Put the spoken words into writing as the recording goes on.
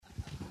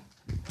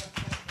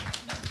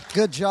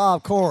Good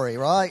job, Corey,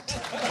 right?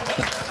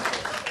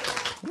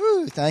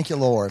 Woo, thank you,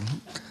 Lord.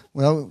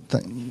 Well,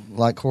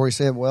 like Corey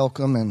said,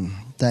 welcome, and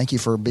thank you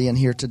for being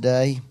here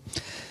today.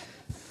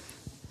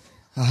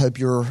 I hope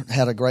you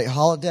had a great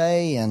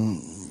holiday,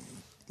 and,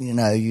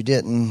 you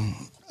didn't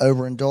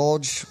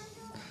overindulge.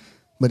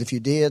 But if you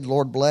did,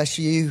 Lord bless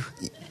you.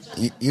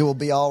 You will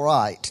be all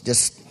right.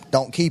 Just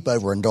don't keep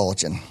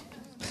overindulging.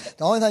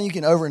 The only thing you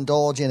can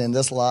overindulge in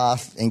this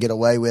life and get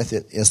away with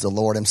it is the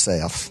Lord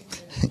himself.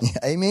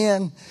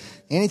 Amen?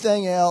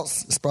 Anything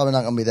else is probably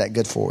not going to be that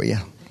good for you.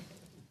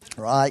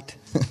 Right?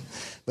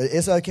 But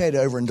it's okay to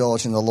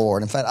overindulge in the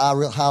Lord. In fact, I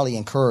highly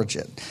encourage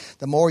it.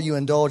 The more you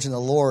indulge in the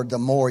Lord, the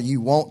more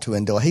you want to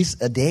indulge. He's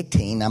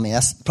addicting. I mean,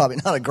 that's probably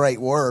not a great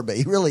word, but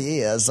he really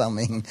is. I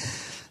mean,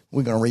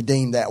 we're going to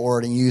redeem that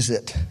word and use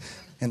it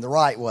in the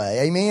right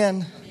way.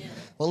 Amen?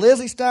 Well,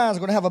 Lizzie Stein's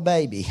going to have a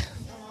baby.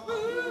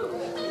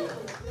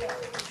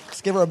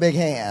 Let's give her a big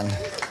hand.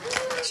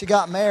 She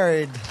got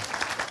married.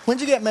 When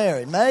did you get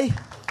married? May?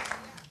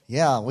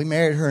 Yeah, we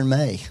married her in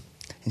May.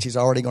 And she's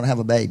already going to have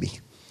a baby.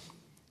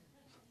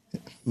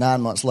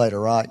 9 months later,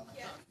 right?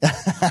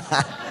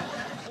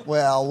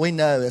 Well, we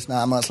know it's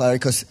 9 months later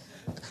because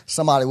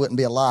somebody wouldn't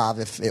be alive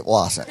if it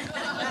wasn't.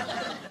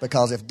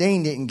 Because if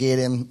Dean didn't get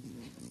him,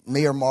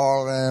 me or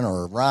Marlon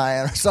or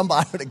Ryan or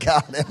somebody would have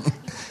got him.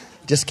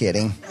 Just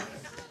kidding.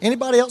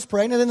 Anybody else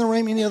pregnant in the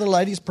room? Any other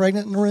ladies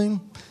pregnant in the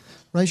room?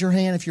 Raise your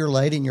hand if you're a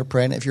lady and you're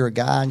pregnant. If you're a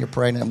guy and you're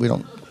pregnant, we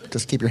don't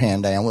just keep your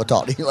hand down. We'll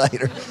talk to you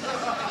later.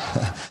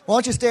 Why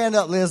don't you stand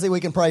up, Lizzie? We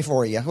can pray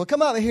for you. Well,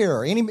 come up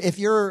here. If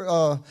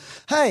you're,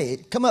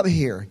 hey, come up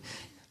here.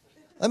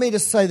 Let me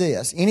just say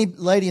this. Any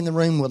lady in the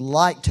room would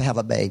like to have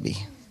a baby.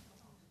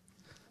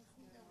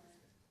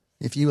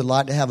 If you would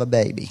like to have a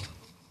baby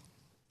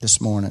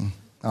this morning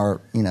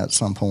or, at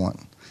some point.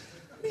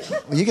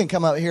 Well, you can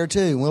come up here, too,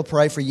 and we'll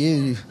pray for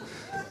you.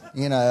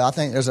 I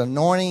think there's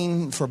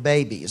anointing for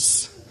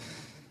babies.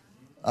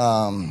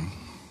 When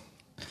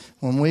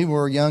we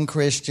were young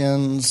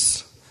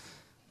Christians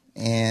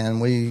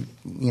and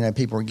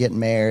people were getting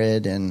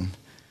married and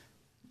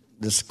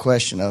this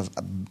question of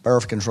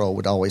birth control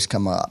would always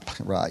come up,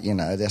 right?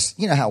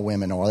 How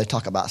women are. They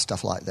talk about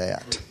stuff like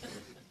that.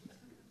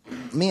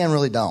 Men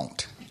really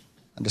don't.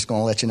 I'm just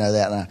going to let you know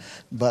that.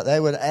 But they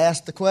would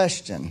ask the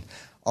question,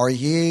 are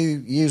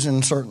you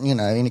using certain,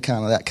 any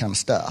kind of that kind of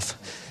stuff?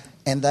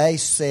 And they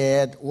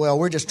said, well,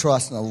 we're just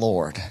trusting the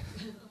Lord.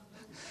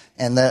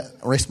 And the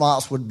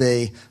response would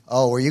be,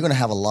 oh, well, you're going to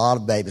have a lot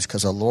of babies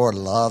because the Lord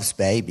loves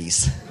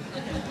babies.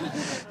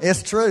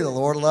 It's true. The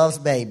Lord loves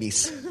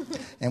babies.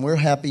 And we're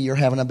happy you're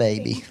having a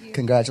baby.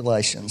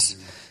 Congratulations.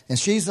 And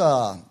she's,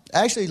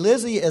 actually,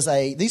 Lizzie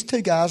these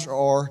two guys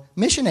are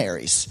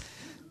missionaries.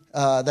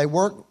 They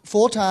work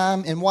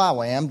full-time in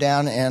YWAM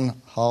down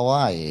in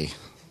Hawaii.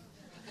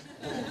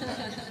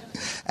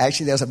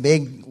 Actually, there's a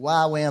big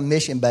YWAM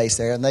mission base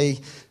there, and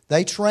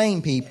they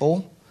train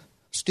people,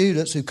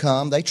 students who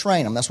come, they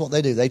train them. That's what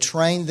they do. They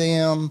train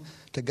them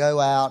to go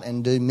out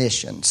and do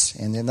missions.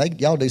 And then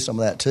y'all do some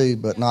of that too,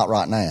 but not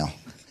right now.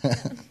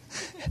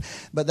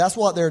 But that's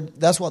what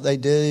they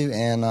do,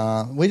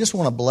 and we just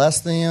want to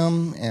bless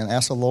them and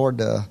ask the Lord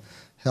to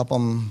help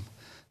them.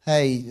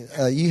 Hey,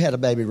 you had a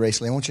baby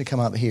recently. I want you to come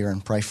up here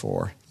and pray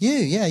for her.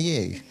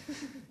 You.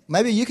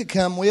 Maybe you could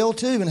come, Will,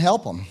 too, and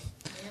help them.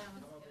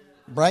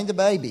 Bring the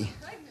baby.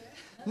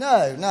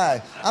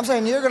 No. I'm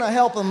saying you're going to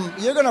help them.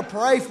 You're going to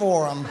pray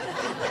for them.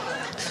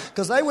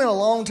 Because they went a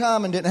long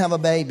time and didn't have a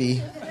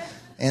baby.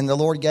 And the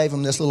Lord gave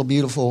them this little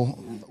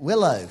beautiful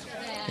Willow.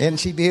 Isn't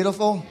she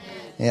beautiful?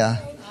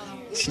 Yeah.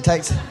 She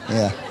takes,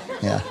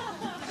 yeah.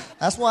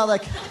 That's why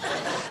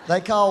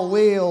they call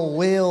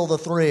Will the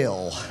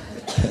Thrill.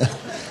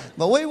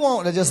 But we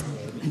want to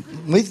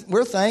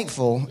we're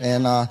thankful.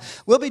 And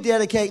we'll be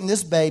dedicating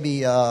this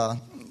baby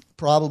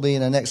probably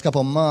in the next couple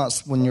of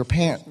months when your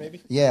parents,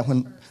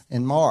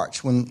 in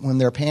March, when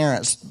their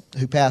parents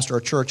who pastor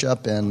a church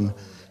up in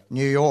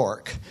New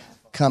York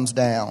comes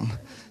down.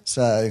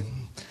 So,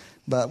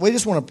 but we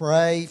just want to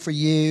pray for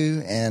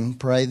you and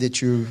pray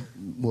that you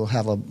will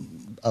have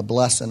a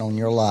blessing on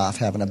your life,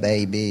 having a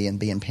baby and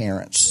being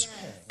parents,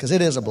 because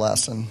it is a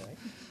blessing.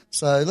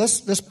 So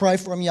let's pray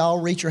for them. Y'all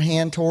reach your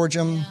hand towards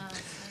them.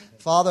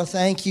 Father,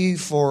 thank you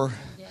for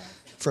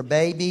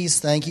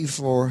babies. Thank you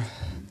for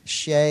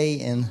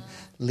Shay and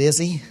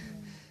Lizzie.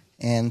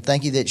 And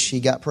thank you that she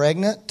got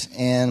pregnant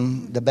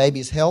and the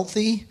baby's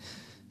healthy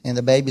and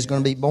the baby's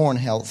going to be born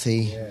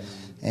healthy.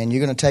 And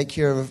you're going to take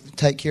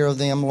care of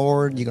them,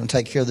 Lord. You're going to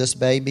take care of this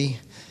baby.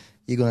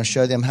 You're going to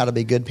show them how to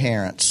be good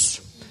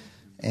parents.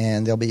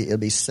 And it'll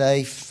be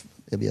safe.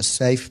 It'll be a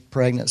safe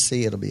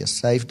pregnancy. It'll be a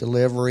safe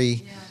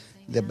delivery.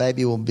 The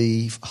baby will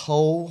be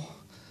whole,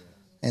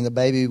 and the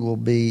baby will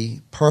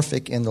be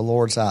perfect in the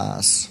Lord's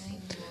eyes.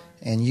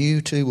 And you,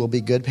 too, will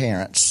be good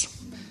parents.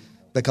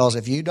 Because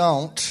if you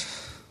don't,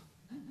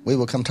 we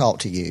will come talk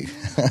to you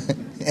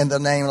in the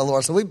name of the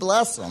Lord. So we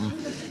bless them,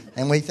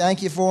 and we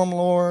thank you for them,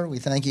 Lord. We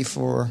thank you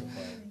for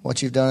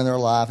what you've done in their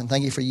life, and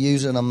thank you for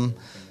using them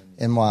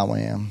in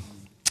YWAM.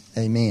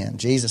 Amen. In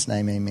Jesus'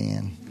 name,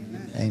 amen.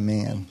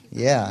 Amen.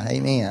 Yeah,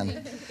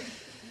 amen.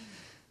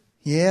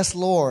 Yes,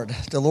 Lord.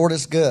 The Lord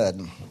is good.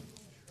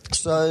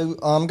 So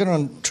I'm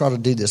going to try to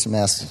do this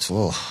message.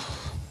 Oh,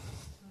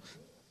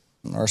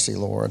 mercy,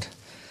 Lord.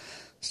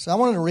 So I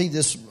wanted to read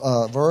this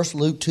verse,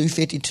 Luke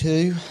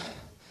 2:52.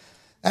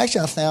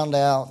 Actually, I found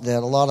out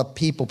that a lot of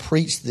people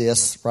preach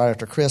this right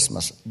after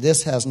Christmas.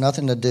 This has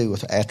nothing to do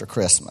with after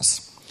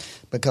Christmas,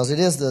 because it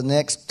is the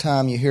next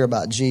time you hear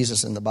about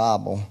Jesus in the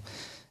Bible,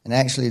 and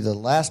actually the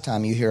last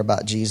time you hear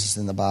about Jesus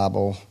in the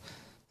Bible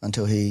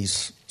until he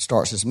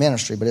starts his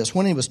ministry. But it's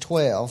when he was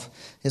 12.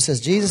 It says,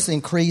 Jesus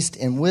increased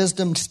in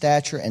wisdom,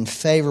 stature, and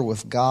favor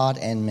with God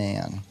and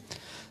man.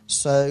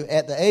 So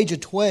at the age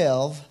of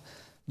 12,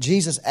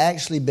 Jesus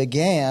actually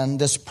began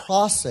this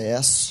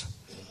process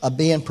of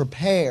being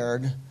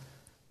prepared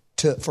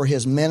for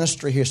his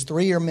ministry, his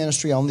 3-year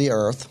ministry on the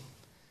earth,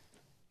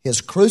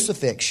 his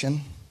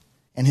crucifixion,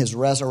 and his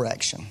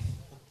resurrection.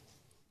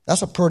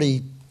 That's a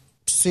pretty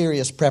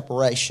serious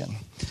preparation.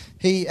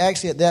 He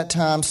actually at that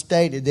time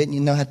stated, did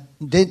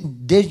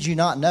you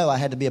not know I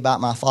had to be about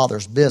my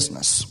Father's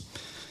business?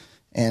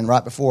 And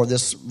right before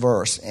this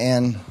verse.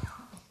 And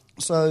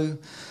so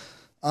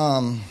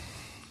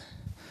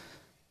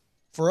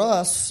for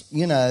us,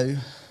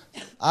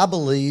 I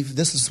believe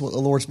this is what the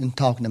Lord's been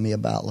talking to me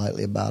about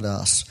lately about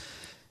us,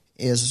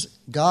 is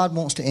God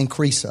wants to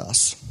increase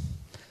us.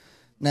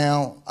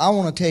 Now, I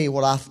want to tell you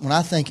when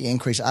I think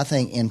increase, I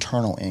think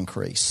internal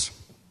increase.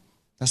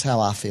 That's how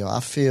I feel. I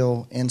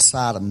feel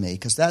inside of me,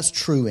 because that's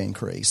true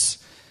increase.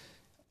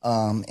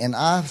 And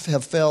I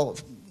have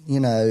felt,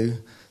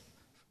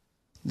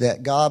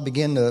 that God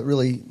began to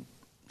really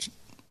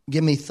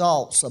give me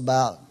thoughts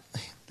about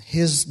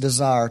his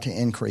desire to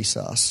increase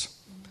us.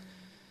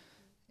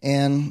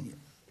 And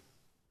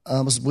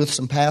I was with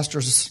some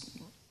pastors,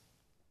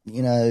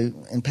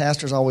 and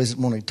pastors always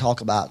want to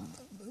talk about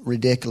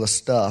ridiculous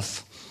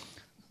stuff.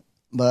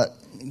 But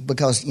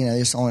because,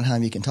 it's the only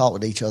time you can talk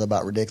with each other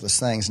about ridiculous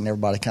things and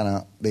everybody kind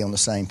of be on the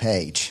same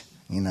page.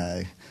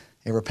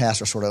 Every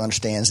pastor sort of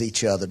understands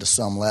each other to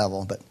some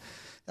level. But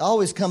it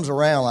always comes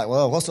around like,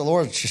 well, what's the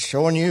Lord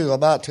showing you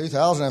about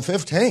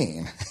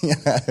 2015?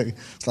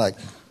 It's like,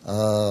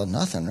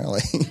 nothing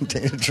really, to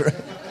tell you the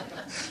truth.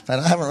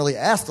 And I haven't really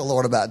asked the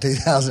Lord about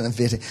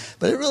 2015.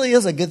 But it really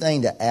is a good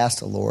thing to ask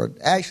the Lord.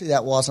 Actually,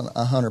 that wasn't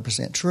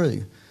 100%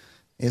 true.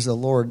 Is the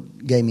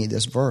Lord gave me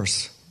this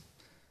verse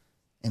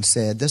and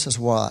said, this is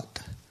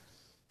what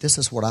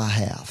I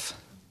have.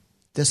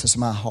 This is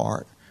my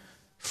heart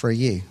for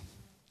you.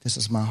 This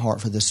is my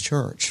heart for this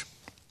church.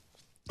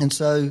 And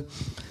so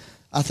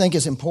I think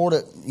it's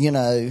important,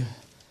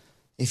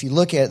 if you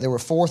look at it, there were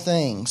 4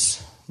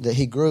 things that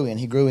he grew in.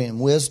 He grew in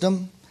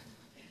wisdom.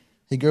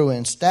 He grew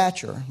in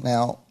stature.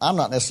 Now, I'm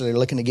not necessarily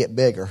looking to get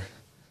bigger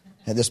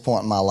at this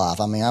point in my life.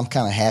 I mean, I'm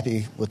kind of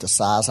happy with the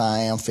size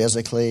I am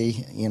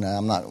physically.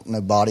 I'm not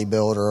no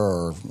bodybuilder,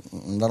 or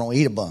I don't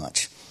eat a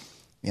bunch.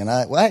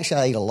 Well,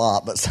 actually I eat a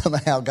lot, but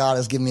somehow God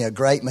has given me a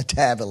great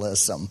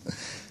metabolism.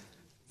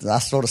 I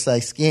sort of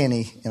stay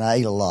skinny, and I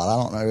eat a lot.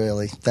 I don't know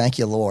really. Thank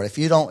you, Lord. If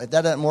that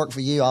doesn't work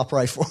for you, I'll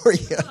pray for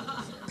you.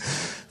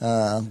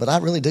 But I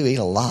really do eat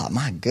a lot.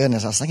 My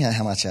goodness, I was thinking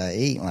how much I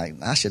eat. Like,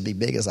 I should be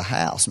big as a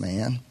house,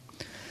 man.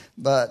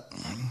 But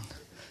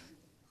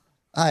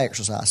I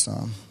exercise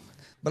some.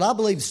 But I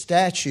believe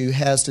stature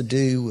has to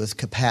do with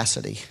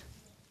capacity.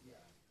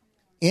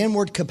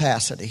 Inward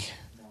capacity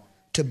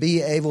to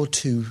be able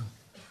to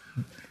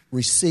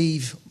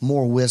receive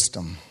more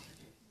wisdom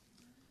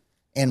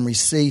and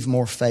receive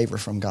more favor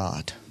from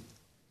God.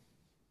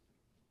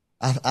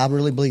 I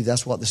really believe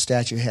that's what the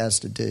stature has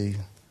to do.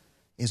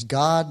 Is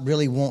God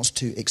really wants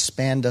to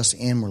expand us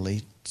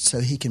inwardly so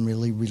he can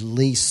really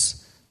release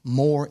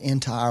more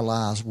into our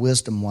lives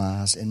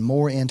wisdom-wise and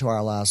more into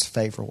our lives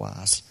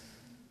favor-wise.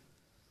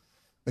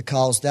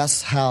 Because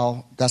that's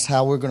how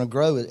we're going to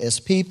grow as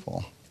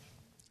people.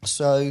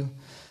 So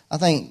I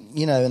think,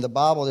 in the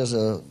Bible there's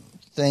a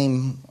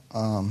theme,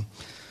 the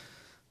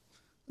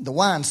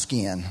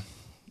wineskin.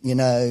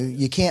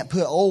 You can't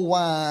put old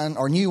wine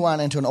or new wine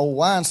into an old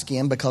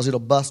wineskin because it'll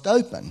bust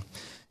open.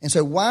 And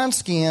so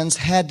wineskins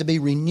had to be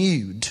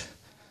renewed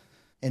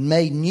and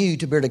made new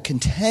to be able to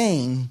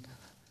contain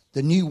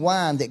the new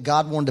wine that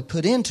God wanted to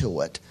put into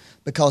it,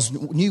 because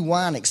new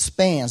wine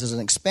expands. There's an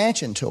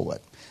expansion to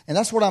it. And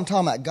that's what I'm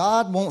talking about.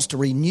 God wants to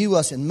renew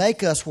us and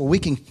make us where we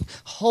can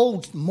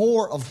hold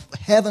more of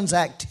heaven's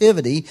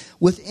activity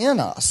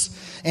within us.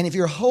 And if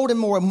you're holding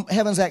more of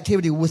heaven's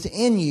activity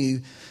within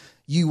you,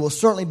 you will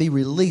certainly be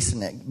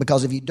releasing it.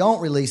 Because if you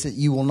don't release it,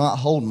 you will not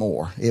hold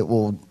more. It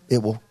will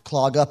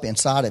clog up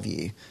inside of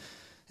you.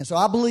 And so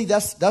I believe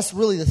that's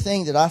really the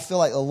thing that I feel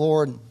like the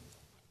Lord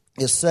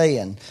is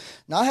saying.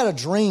 Now, I had a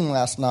dream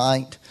last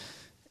night.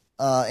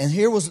 And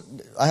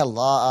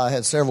I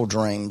had several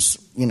dreams,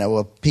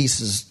 of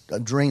pieces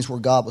of dreams where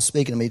God was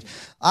speaking to me.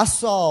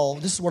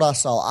 This is what I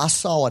saw. I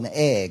saw an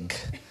egg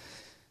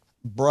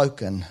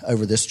broken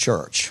over this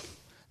church.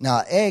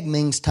 Now, egg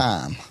means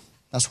time.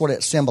 That's what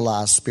it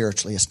symbolizes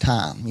spiritually, is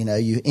time.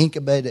 You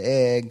incubate an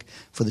egg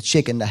for the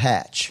chicken to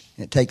hatch.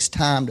 And it takes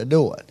time to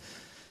do it.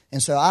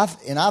 And so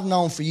I've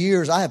known for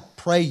years, I have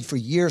prayed for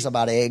years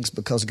about eggs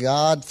because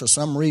God, for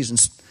some reason,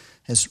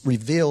 has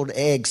revealed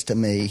eggs to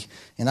me,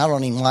 and I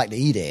don't even like to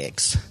eat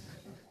eggs,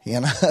 you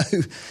know.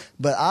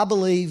 But I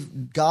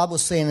believe God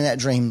was saying in that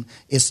dream,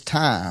 it's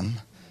time.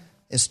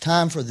 It's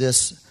time for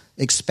this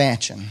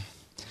expansion.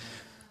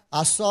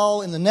 I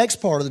saw in the next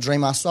part of the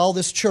dream, I saw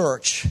this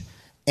church,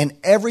 and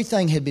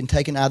everything had been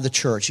taken out of the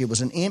church. It was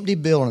an empty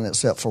building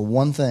except for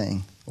one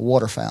thing, a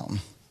water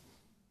fountain.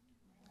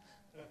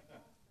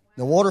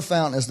 The water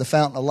fountain is the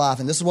fountain of life.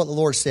 And this is what the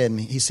Lord said to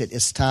me. He said,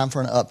 it's time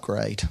for an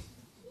upgrade.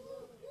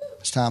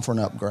 It's time for an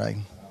upgrade.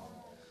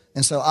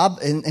 And so,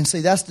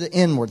 see, that's the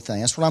inward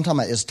thing. That's what I'm talking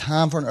about. It's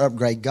time for an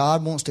upgrade.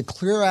 God wants to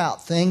clear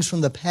out things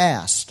from the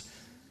past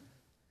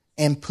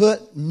and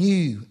put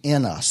new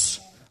in us.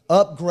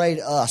 Upgrade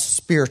us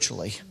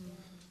spiritually.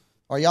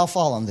 Are y'all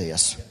following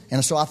this?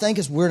 And so I think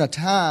we're in a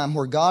time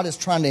where God is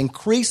trying to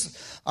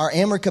increase our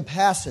inward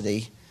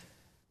capacity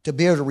to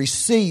be able to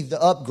receive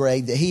the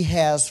upgrade that He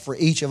has for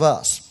each of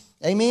us.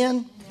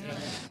 Amen? Amen.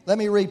 Let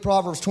me read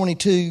Proverbs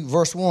 22,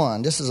 verse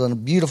 1. This is a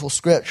beautiful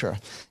scripture.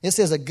 It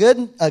says, a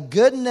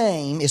good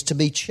name is to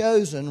be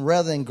chosen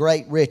rather than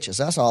great riches.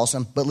 That's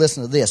awesome. But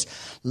listen to this.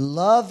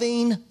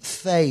 Loving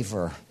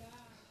favor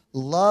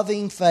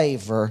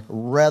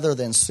rather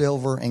than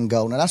silver and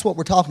gold. Now, that's what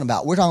we're talking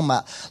about. We're talking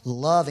about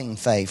loving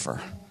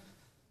favor.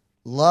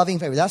 Loving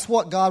favor. That's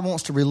what God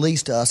wants to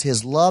release to us,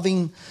 His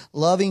loving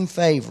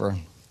favor.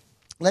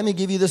 Let me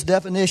give you this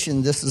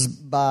definition. This is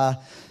by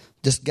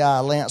this guy,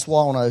 Lance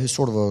Wallno, who's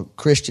sort of a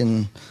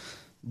Christian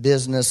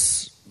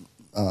business.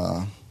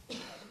 What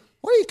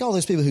do you call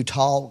these people who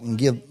talk and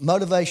give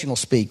motivational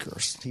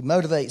speakers? He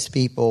motivates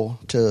people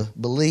to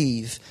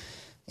believe,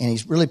 and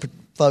he really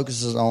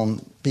focuses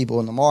on people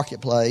in the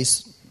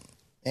marketplace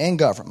and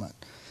government.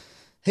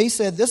 He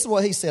said, this is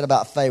what he said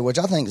about favor, which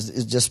I think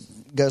is just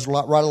goes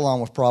right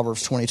along with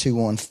Proverbs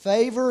 22:1.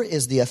 Favor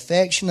is the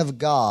affection of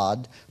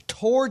God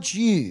towards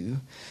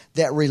you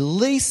that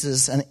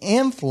releases an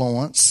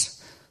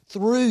influence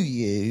through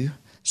you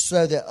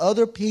so that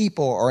other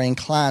people are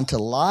inclined to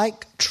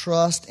like,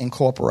 trust, and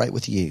cooperate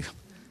with you.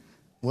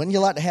 Wouldn't you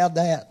like to have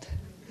that?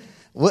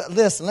 Well,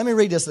 listen, let me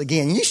read this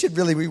again. You should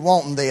really be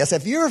wanting this.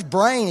 If you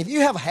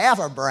have half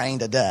a brain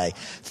today,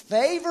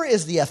 favor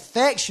is the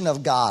affection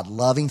of God,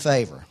 loving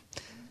favor,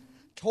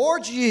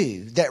 towards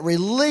you that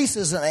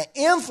releases an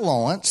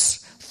influence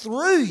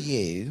through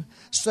you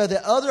so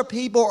that other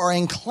people are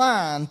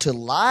inclined to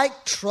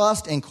like,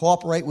 trust, and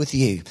cooperate with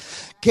you.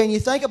 Can you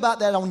think about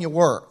that on your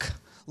work?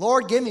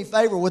 Lord, give me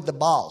favor with the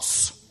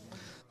boss,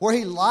 where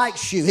he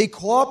likes you, he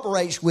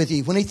cooperates with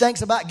you. When he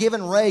thinks about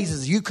giving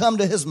raises, you come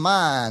to his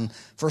mind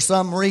for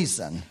some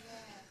reason.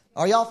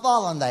 Are y'all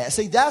following that?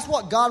 See, that's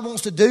what God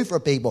wants to do for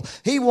people.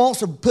 He wants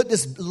to put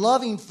this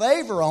loving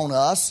favor on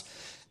us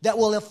that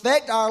will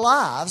affect our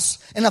lives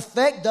and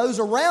affect those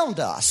around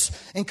us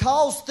and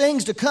cause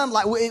things to come.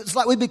 It's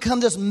like we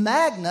become this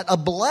magnet, a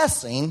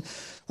blessing,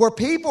 where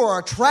people are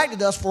attracted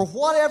to us for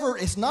whatever.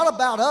 It's not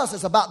about us.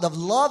 It's about the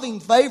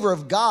loving favor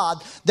of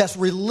God that's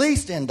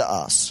released into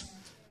us.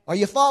 Are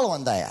you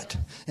following that?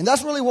 And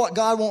that's really what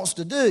God wants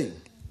to do.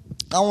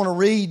 I want to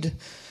read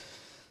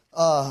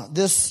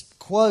this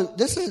quote.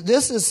 This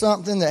is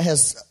something that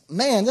has,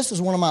 this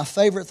is one of my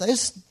favorite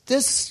things.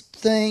 This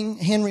thing,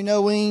 Henry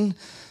Nouwen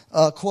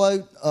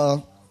quote.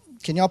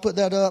 Can y'all put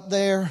that up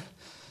there?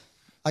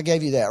 I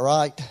gave you that,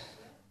 right?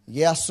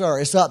 Yes, sir.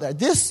 It's up there.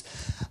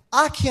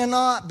 I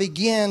cannot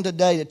begin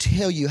today to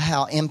tell you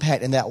how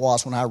impacting that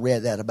was when I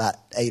read that about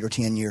 8 or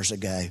 10 years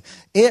ago.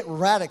 It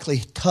radically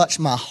touched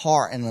my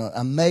heart in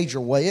a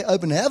major way. It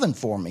opened heaven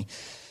for me.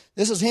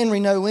 This is Henry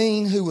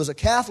Nouwen, who was a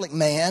Catholic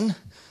man.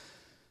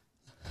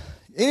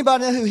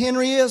 Anybody know who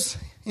Henry is?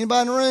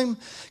 Anybody in the room?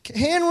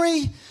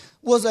 Henry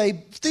was a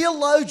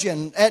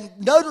theologian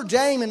at Notre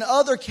Dame and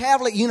other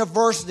Catholic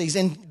universities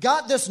and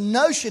got this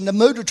notion to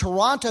move to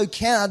Toronto,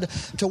 Canada,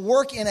 to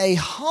work in a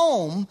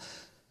home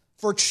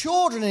for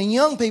children and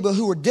young people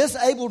who were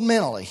disabled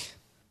mentally.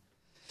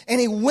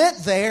 And he went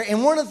there,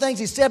 and one of the things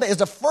he said is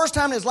the first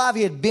time in his life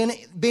he had been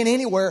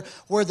anywhere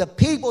where the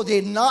people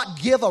did not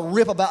give a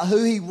rip about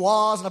who he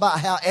was and about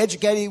how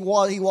educated he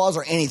was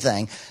or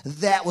anything.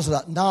 That was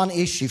a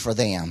non-issue for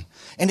them.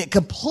 And it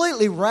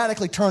completely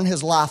radically turned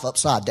his life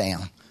upside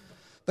down.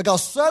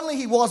 Because suddenly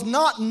he was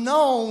not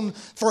known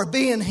for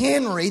being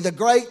Henry, the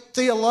great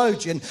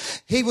theologian.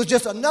 He was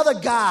just another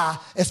guy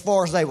as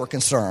far as they were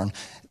concerned.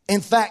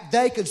 In fact,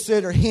 they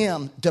considered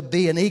him to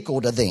be an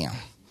equal to them.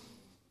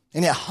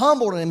 And it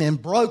humbled him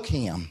and broke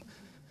him.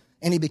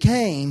 And he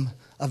became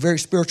a very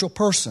spiritual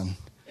person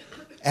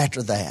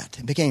after that.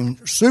 He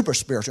became super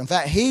spiritual. In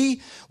fact,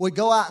 he would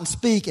go out and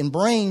speak and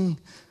bring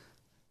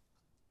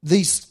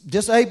these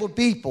disabled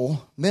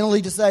people,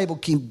 mentally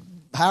disabled,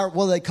 what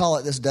do they call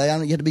it this day? I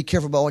know you have to be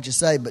careful about what you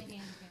say, but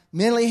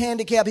mentally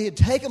handicapped. He'd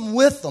take them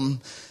with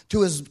them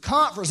to his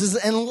conferences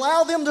and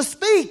allow them to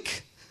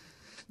speak.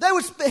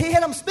 He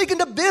had them speaking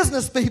to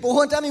business people.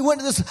 One time he went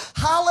to this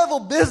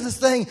high-level business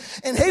thing,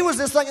 and he was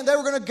just thinking they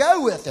were going to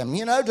go with him,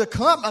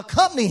 to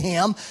accompany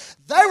him.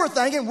 They were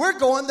thinking, we're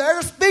going there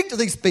to speak to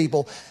these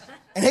people.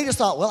 And he just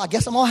thought, well, I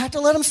guess I'm going to have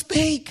to let them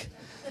speak.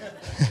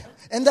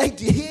 And they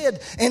did,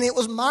 and it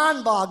was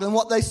mind-boggling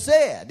what they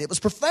said. It was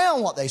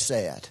profound what they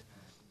said.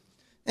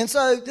 And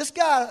so this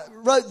guy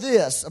wrote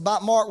this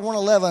about Mark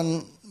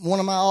 1:11, one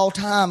of my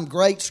all-time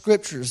great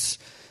scriptures.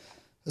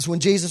 It's when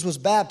Jesus was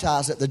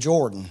baptized at the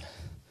Jordan.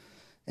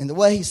 And the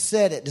way he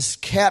said it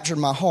just captured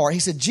my heart. He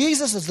said,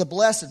 Jesus is the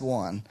blessed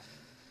one.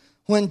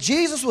 When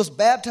Jesus was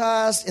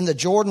baptized in the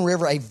Jordan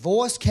River, a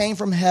voice came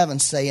from heaven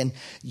saying,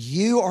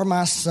 you are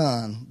my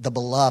son, the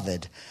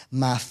beloved.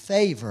 My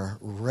favor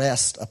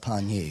rests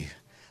upon you.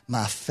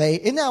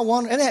 Isn't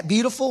that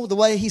beautiful, the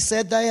way he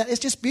said that?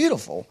 It's just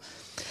beautiful.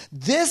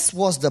 This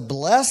was the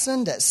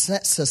blessing that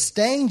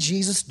sustained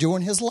Jesus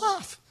during his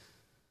life.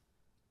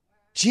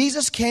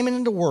 Jesus came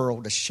into the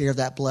world to share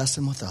that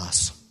blessing with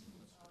us.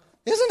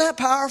 Isn't that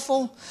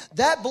powerful?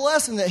 That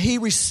blessing that he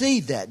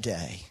received that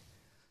day,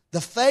 the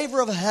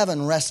favor of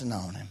heaven resting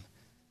on him.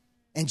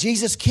 And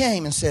Jesus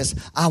came and says,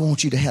 I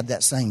want you to have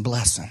that same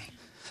blessing.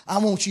 I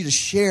want you to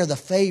share the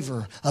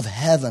favor of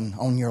heaven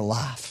on your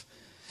life.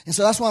 And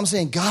so that's why I'm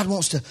saying God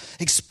wants to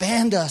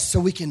expand us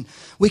so we can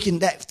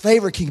that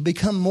favor can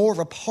become more of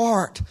a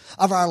part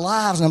of our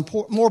lives and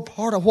more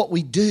part of what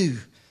we do.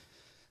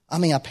 I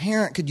mean, a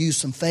parent could use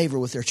some favor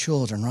with their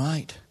children,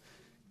 right?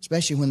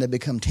 Especially when they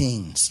become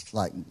teens.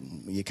 Like,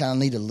 you kind of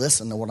need to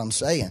listen to what I'm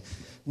saying.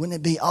 Wouldn't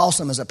it be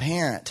awesome as a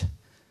parent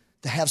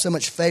to have so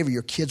much favor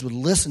your kids would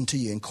listen to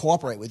you and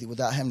cooperate with you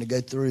without having to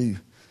go through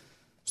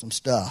some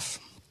stuff?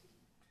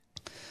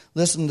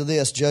 Listen to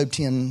this, Job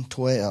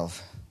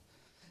 10:12.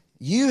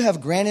 You have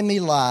granted me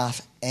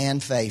life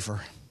and favor,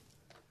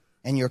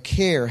 and your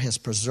care has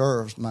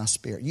preserved my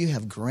spirit. You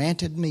have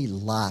granted me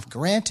life,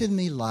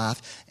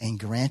 and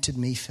granted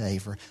me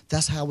favor.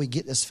 That's how we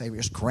get this favor.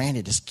 It's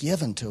granted. It's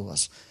given to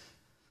us.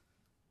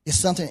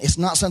 It's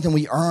not something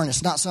we earn.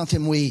 It's not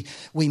something we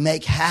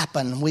make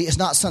happen. It's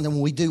not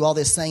something we do all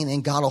this saying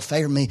and God will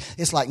favor me.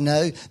 It's like,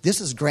 no, this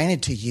is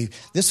granted to you.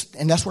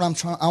 And that's what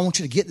I want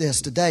you to get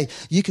this today.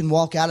 You can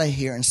walk out of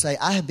here and say,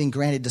 I have been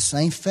granted the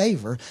same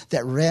favor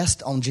that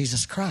rests on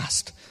Jesus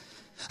Christ.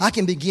 I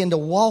can begin to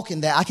walk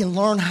in that. I can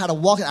learn how to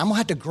walk in it. I'm going to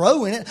have to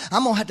grow in it.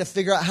 I'm going to have to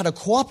figure out how to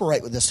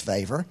cooperate with this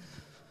favor.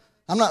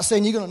 I'm not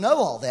saying you're going to know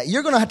all that.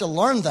 You're going to have to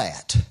learn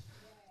that.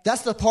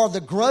 That's the part of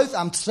the growth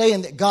I'm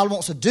saying that God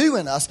wants to do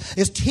in us,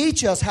 is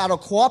teach us how to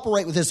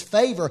cooperate with his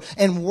favor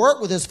and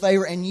work with his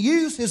favor and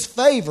use his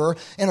favor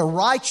in a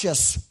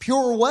righteous,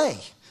 pure way.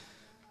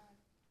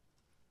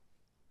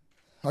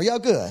 Are y'all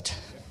good?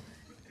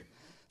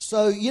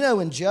 So,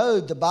 in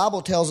Job, the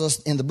Bible tells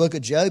us in the book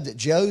of Job that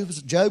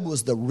Job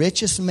was the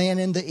richest man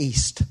in the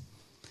East.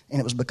 And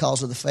it was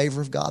because of the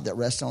favor of God that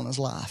rests on his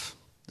life.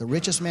 The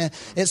richest man.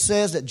 It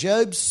says that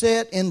Job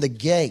sat in the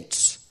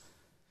gates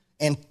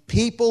and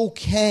people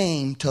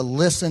came to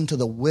listen to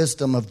the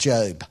wisdom of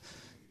Job.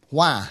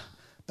 Why?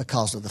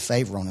 Because of the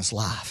favor on his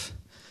life.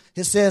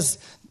 It says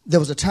there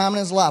was a time in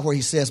his life where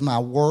he says, my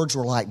words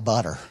were like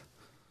butter.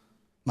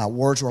 My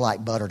words were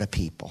like butter to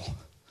people.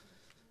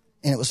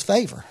 And it was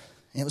favor.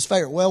 It was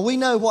favor. Well, we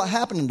know what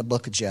happened in the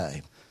book of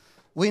Job.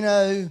 We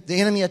know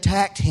the enemy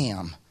attacked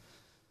him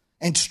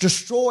and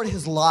destroyed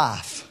his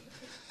life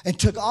and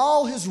took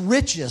all his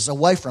riches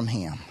away from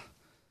him.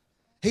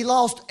 He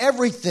lost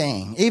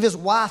everything. Even his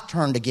wife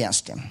turned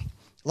against him.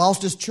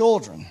 Lost his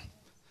children.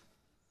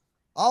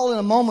 All in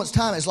a moment's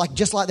time. It's like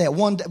just like that.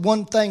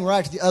 One thing right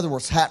after the other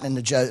was happening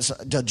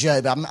to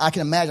Job. I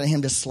can imagine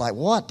him just like,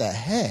 what the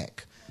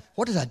heck?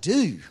 What did I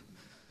do?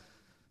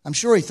 I'm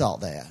sure he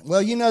thought that.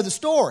 Well, you know the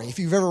story. If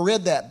you've ever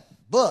read that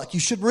book, you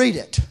should read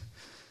it.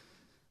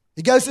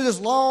 He goes through this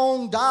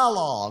long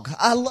dialogue.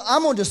 I'm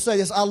going to just say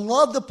this. I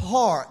love the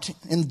part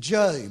in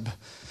Job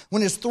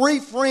when his three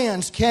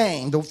friends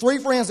came, the three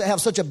friends that have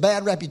such a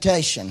bad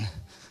reputation.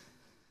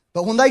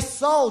 But when they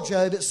saw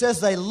Job, it says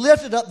they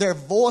lifted up their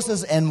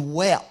voices and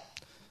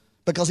wept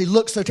because he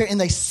looked so terrible. And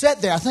they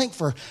sat there, I think,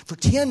 for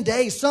 10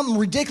 days, some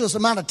ridiculous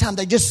amount of time.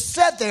 They just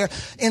sat there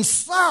in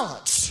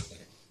silence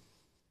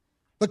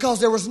because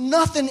there was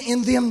nothing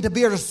in them to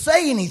be able to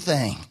say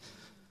anything.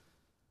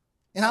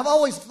 And I've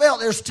always felt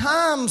there's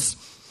times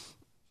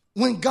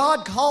when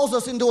God calls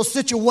us into a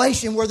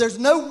situation where there's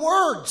no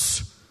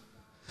words.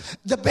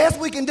 The best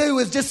we can do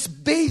is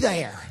just be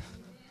there.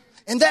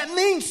 And that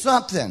means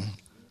something.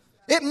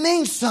 It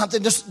means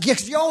something.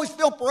 Just, you always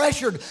feel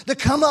pressured to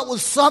come up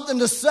with something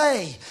to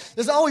say.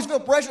 There's always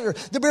feel pressure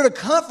to be able to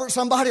comfort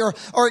somebody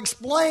or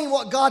explain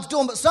what God's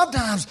doing. But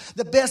sometimes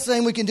the best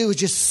thing we can do is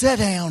just sit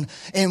down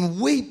and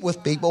weep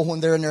with people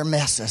when they're in their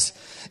messes.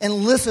 And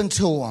listen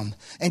to them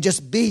and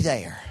just be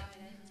there.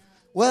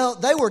 Well,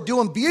 they were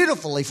doing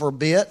beautifully for a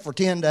bit, for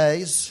 10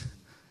 days.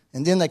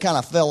 And then they kind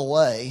of fell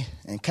away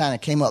and kind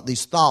of came up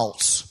these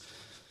thoughts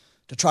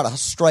to try to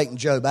straighten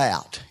Job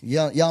out.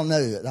 Y'all know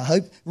it. I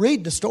hope.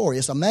 Read the story.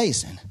 It's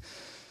amazing.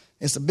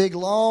 It's a big,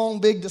 long,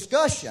 big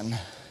discussion.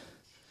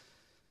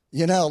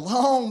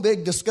 Long,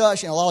 big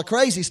discussion. A lot of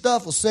crazy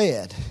stuff was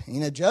said.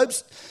 Job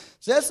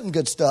said some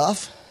good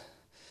stuff.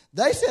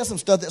 They said some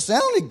stuff that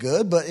sounded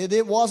good, but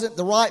it wasn't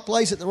the right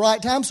place at the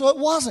right time, so it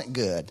wasn't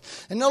good.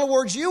 In other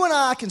words, you and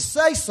I can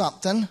say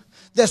something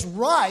that's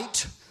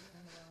right,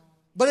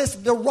 but it's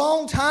the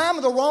wrong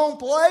time, the wrong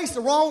place, the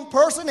wrong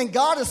person, and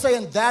God is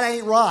saying that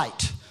ain't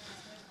right.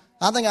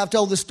 I think I've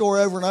told this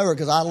story over and over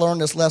because I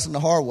learned this lesson the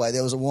hard way.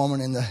 There was a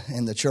woman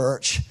in the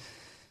church,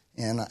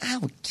 and I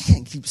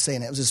can't keep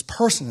saying it. It was this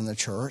person in the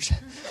church,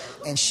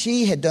 and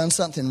she had done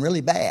something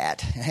really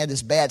bad and had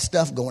this bad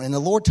stuff going. And the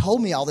Lord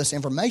told me all this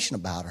information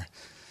about her.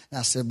 And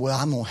I said, well,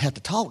 I'm going to have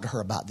to talk to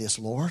her about this,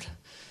 Lord.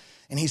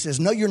 And he says,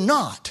 no, you're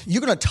not.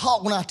 You're going to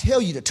talk when I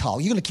tell you to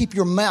talk. You're going to keep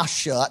your mouth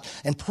shut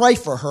and pray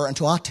for her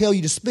until I tell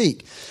you to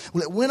speak.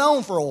 Well, it went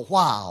on for a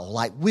while,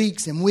 like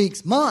weeks and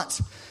weeks,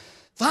 months.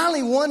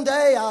 Finally, one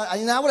day,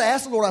 I would have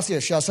asked the Lord, I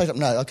said, should I say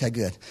something? No, okay,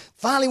 good.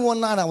 Finally,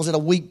 one night, I was at a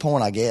weak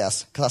point, I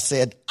guess, because I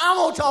said, I'm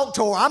going to talk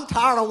to her. I'm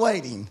tired of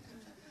waiting.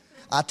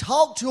 I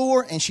talked to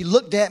her, and she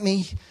looked at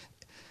me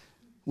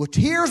with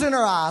tears in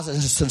her eyes,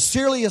 as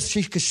sincerely as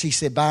she could. She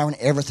said, Byron,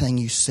 everything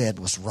you said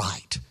was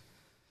right.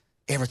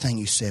 Everything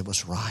you said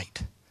was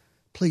right.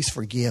 Please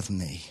forgive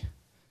me.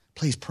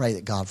 Please pray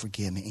that God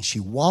forgive me. And she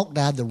walked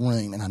out of the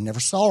room, and I never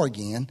saw her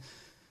again,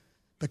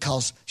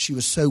 because she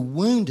was so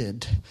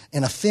wounded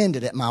and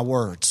offended at my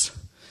words.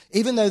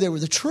 Even though they were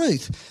the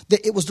truth,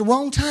 that it was the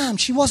wrong time.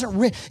 She wasn't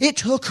ready. It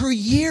took her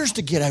years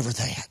to get over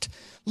that.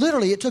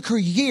 Literally, it took her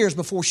years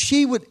before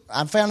she would.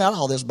 I found out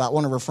all this about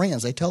one of her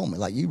friends. They told me,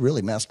 like, you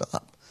really messed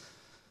up.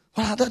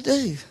 What did I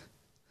do?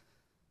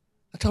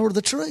 I told her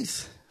the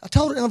truth. I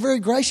told her in a very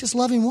gracious,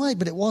 loving way,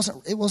 but it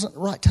wasn't the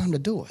right time to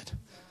do it.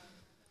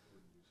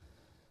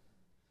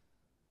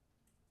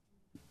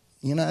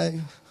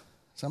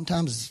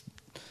 Sometimes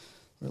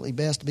really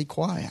best to be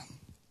quiet.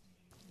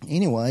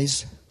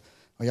 Anyways,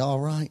 are y'all all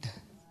right?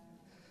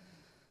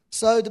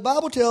 So the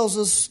Bible tells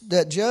us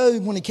that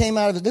Job, when he came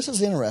out of it, this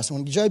is interesting.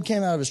 When Job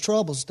came out of his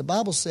troubles, the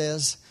Bible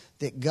says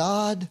that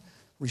God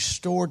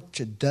restored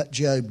to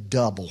Job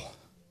double.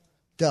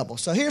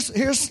 So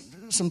here's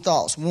some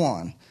thoughts.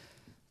 One,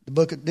 the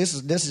book. This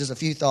is just a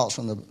few thoughts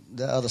from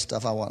the other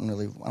stuff. I don't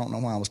know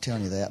why I was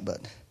telling you that,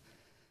 but.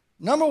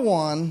 Number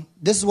one,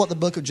 this is what the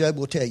book of Job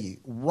will tell you.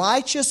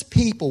 Righteous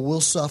people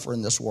will suffer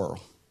in this world.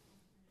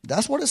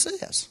 That's what it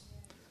says.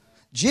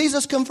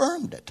 Jesus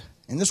confirmed it.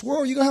 In this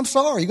world, you're going to have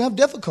sorrow. You're going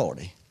to have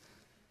difficulty.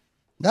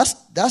 That's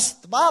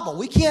the Bible.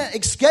 We can't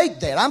escape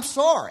that. I'm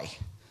sorry.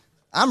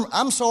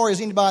 I'm sorry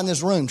as anybody in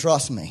this room,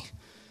 trust me.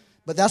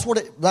 But that's one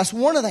of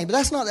the things. But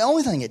that's not the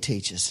only thing it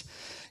teaches.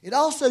 It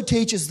also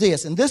teaches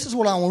this, and this is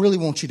what I really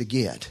want you to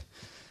get.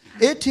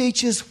 It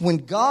teaches when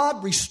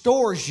God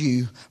restores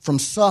you from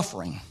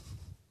suffering,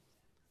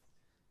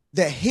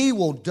 that He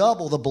will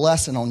double the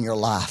blessing on your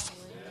life.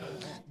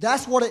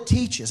 That's what it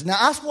teaches. Now,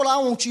 that's what I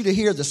want you to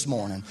hear this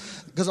morning.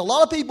 Because a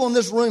lot of people in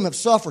this room have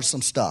suffered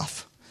some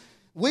stuff.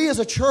 We as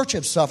a church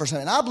have suffered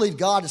something. And I believe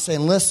God is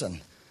saying,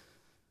 listen,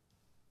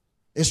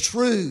 it's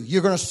true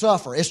you're going to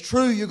suffer. It's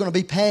true you're going to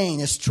be pain.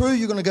 It's true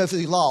you're going to go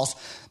through loss.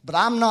 But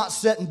I'm not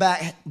sitting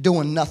back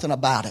doing nothing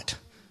about it.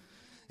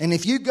 And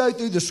if you go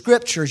through the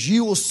scriptures,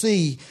 you will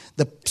see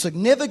the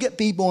significant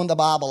people in the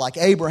Bible like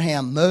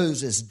Abraham,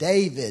 Moses,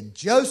 David,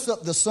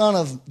 Joseph, the son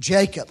of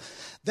Jacob.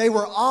 They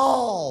were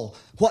all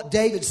what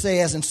David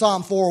says in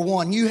Psalm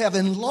 4:1. You have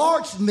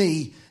enlarged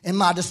me in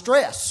my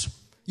distress.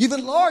 You've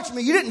enlarged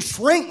me. You didn't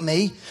shrink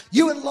me.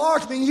 You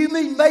enlarged me. You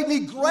made me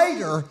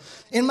greater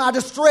in my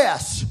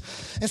distress.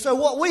 And so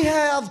what we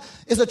have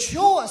is a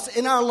choice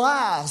in our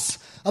lives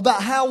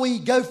about how we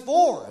go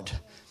forward.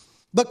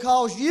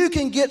 Because you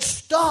can get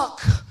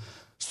stuck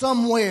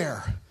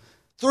somewhere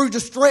through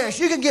distress.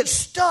 You can get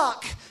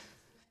stuck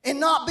and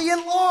not be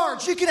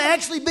enlarged. You can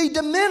actually be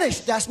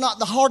diminished. That's not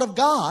the heart of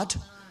God.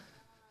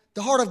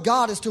 The heart of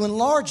God is to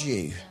enlarge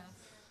you.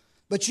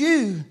 But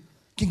you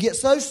can get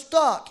so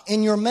stuck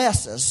in your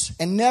messes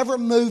and never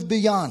move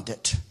beyond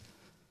it.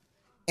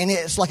 And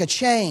it's like a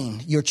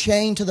chain. You're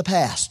chained to the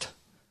past.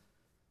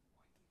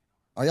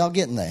 Are y'all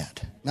getting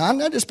that? Now, I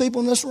know there's people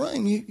in this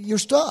room. You're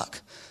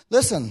stuck.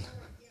 Listen.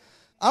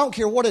 I don't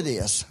care what it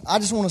is. I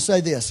just want to say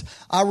this.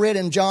 I read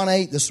in John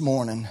 8 this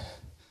morning.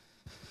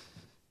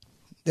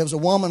 There was a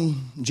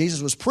woman,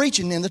 Jesus was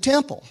preaching in the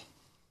temple.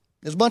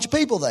 There's a bunch of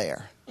people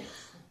there. A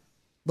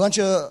bunch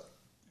of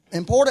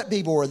important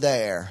people were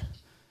there.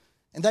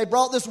 And they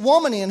brought this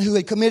woman in who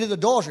had committed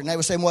adultery. And they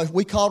were saying, well, if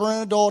we caught her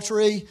in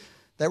adultery,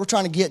 they were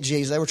trying to get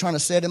Jesus. They were trying to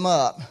set him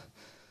up.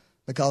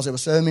 Because there were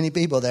so many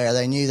people there,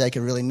 they knew they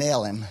could really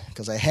nail him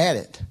because they had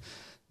it.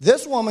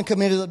 This woman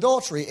committed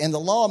adultery, and the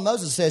law of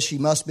Moses says she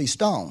must be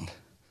stoned.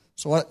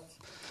 So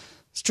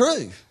it's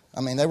true.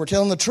 I mean, they were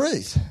telling the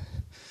truth.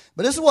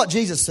 But this is what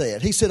Jesus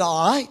said. He said,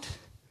 all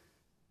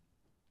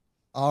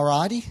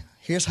righty,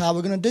 here's how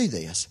we're going to do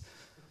this.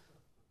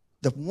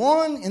 The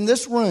one in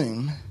this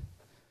room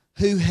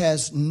who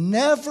has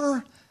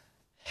never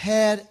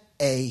had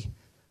a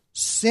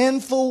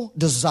sinful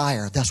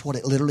desire, that's what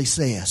it literally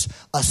says,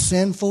 a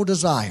sinful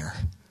desire,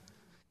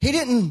 He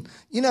didn't,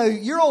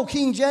 your old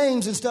King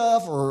James and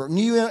stuff, or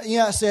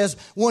it says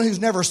one who's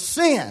never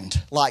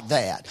sinned like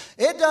that.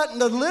 It doesn't,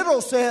 the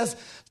literal says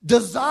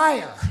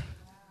desire.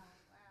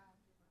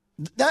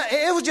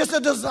 It was just a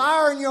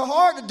desire in your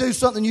heart to do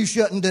something you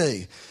shouldn't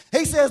do.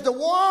 He says the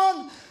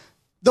one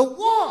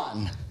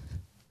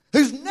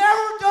who's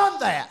never done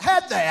that,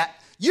 had that,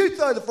 you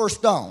throw the first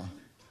stone.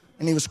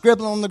 And he was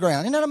scribbling on the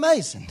ground. Isn't that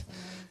amazing?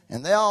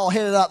 And they all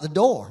headed out the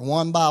door,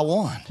 one by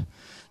one.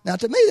 Now,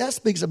 to me, that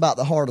speaks about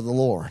the heart of the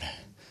Lord.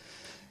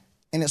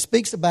 And it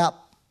speaks about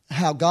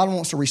how God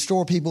wants to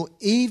restore people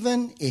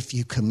even if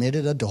you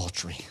committed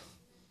adultery.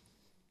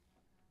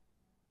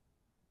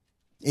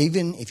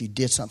 Even if you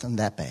did something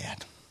that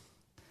bad.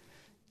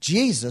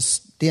 Jesus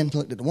then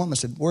looked at the woman and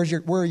said, where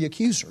are your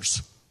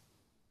accusers?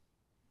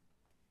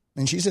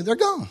 And she said, they're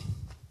gone. And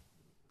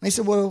he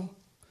said, well,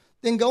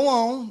 then go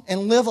on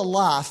and live a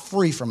life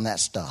free from that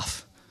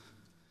stuff.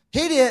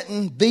 He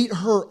didn't beat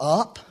her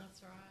up.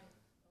 That's right.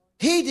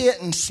 He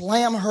didn't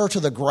slam her to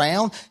the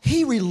ground.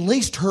 He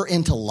released her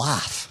into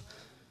life.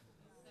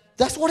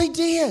 That's what he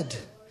did.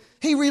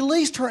 He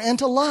released her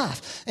into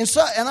life. And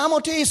I'm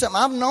going to tell you something.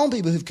 I've known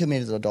people who've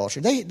committed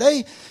adultery.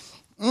 They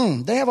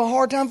have a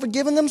hard time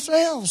forgiving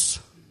themselves.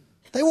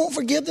 They won't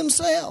forgive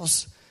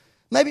themselves.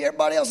 Maybe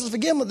everybody else is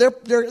forgiven,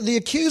 but the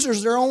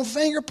accuser's their own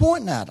finger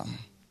pointing at them.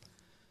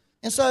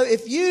 And so I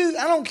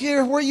don't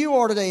care where you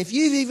are today, if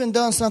you've even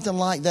done something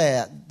like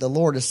that, the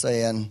Lord is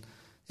saying,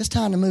 it's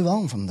time to move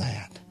on from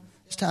that.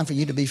 It's time for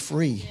you to be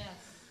free.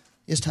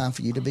 It's time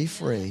for you to be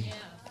free.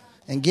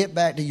 And get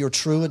back to your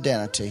true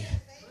identity.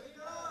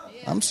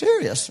 I'm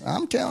serious.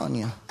 I'm telling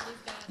you.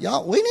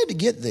 Y'all, we need to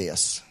get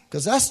this.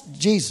 Because that's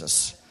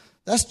Jesus.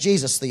 That's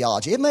Jesus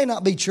theology. It may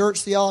not be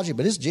church theology,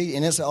 but it's Jesus.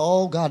 And it's,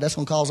 oh, God, that's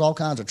going to cause all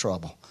kinds of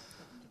trouble.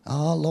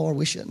 Oh, Lord,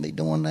 we shouldn't be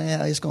doing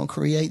that. It's going to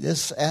create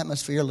this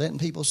atmosphere, letting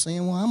people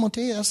sin. Well, I'm going to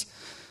tell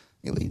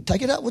you this.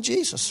 Take it up with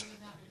Jesus.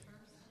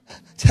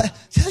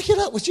 Take it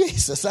up with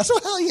Jesus. That's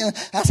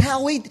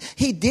how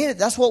he did it.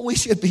 That's what we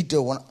should be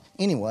doing.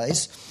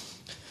 Anyways.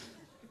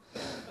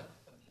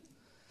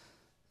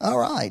 All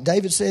right.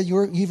 David said,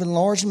 you've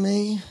enlarged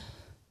me.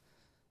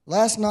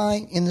 Last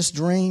night in this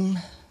dream,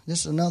 this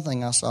is another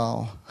thing I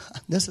saw.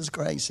 This is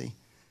crazy.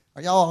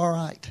 Are y'all all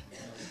right?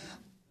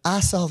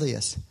 I saw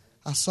this.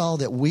 I saw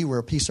that we were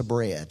a piece of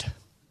bread.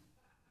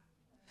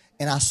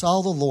 And I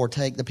saw the Lord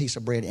take the piece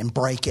of bread and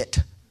break it.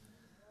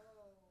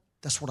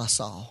 That's what I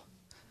saw.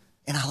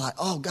 And I like,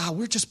 oh, God,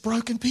 we're just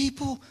broken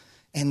people.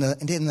 And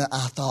then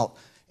I thought,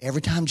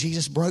 every time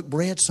Jesus broke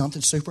bread,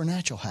 something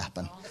supernatural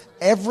happened.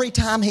 Every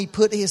time he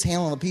put his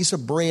hand on a piece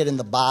of bread in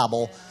the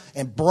Bible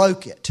and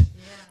broke it.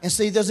 And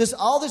see, there's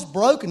all this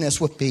brokenness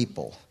with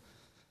people.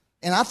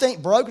 And I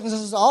think brokenness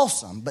is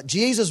awesome. But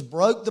Jesus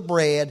broke the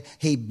bread,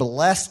 he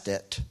blessed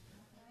it,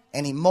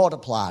 and he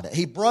multiplied it.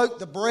 He broke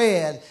the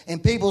bread,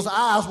 and people's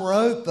eyes were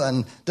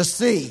open to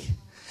see.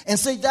 And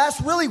see,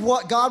 that's really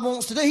what God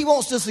wants to do. He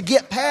wants us to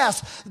get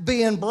past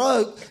being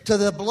broke to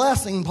the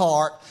blessing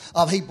part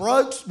of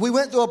we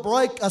went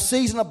through a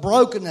season of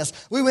brokenness.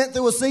 We went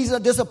through a season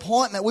of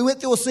disappointment. We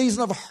went through a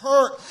season of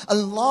hurt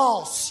and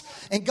loss.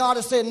 And God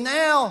has said,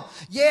 now,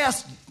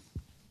 yes,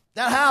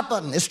 that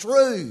happened. It's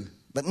true.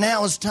 But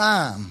now it's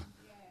time.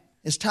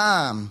 It's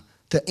time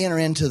to enter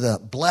into the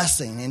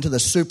blessing, into the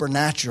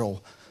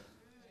supernatural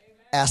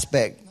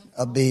aspect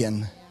of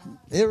being.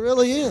 It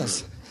really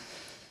is.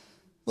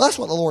 Well, that's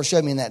what the Lord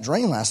showed me in that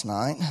dream last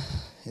night,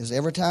 is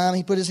every time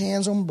he put his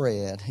hands on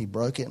bread, he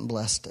broke it and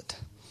blessed it.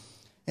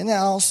 Isn't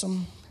that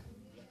awesome?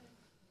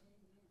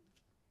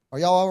 Are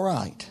y'all all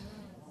right?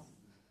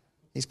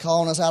 He's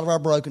calling us out of our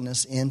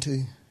brokenness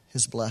into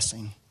his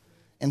blessing.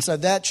 And so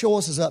that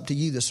choice is up to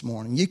you this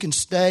morning. You can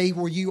stay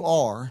where you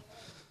are,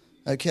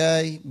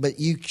 okay? But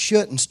you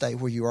shouldn't stay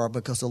where you are,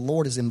 because the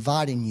Lord is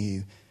inviting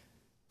you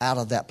out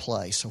of that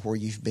place of where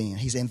you've been.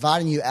 He's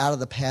inviting you out of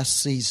the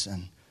past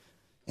season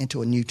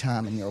into a new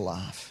time in your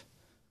life.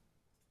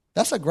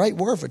 That's a great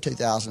word for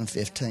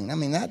 2015. I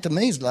mean, that to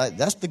me is like,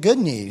 that's the good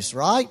news,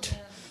 right?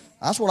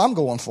 That's what I'm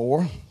going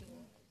for.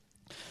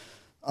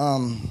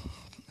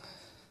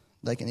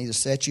 They can either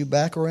set you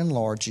back or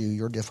enlarge you,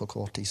 your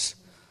difficulties.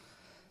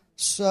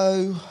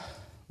 So,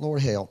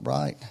 Lord help,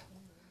 right?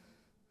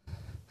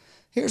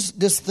 Here's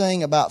this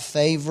thing about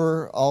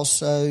favor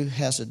also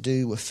has to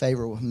do with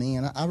favor with me.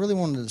 And I really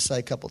wanted to say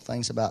a couple of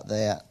things about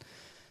that,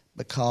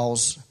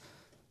 because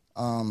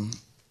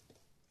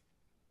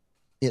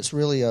it's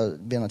really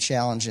been a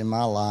challenge in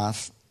my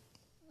life.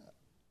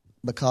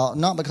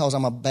 Not because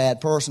I'm a bad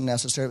person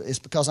necessarily, it's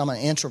because I'm an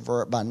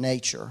introvert by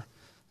nature,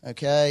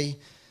 okay?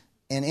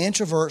 And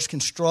introverts can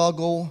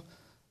struggle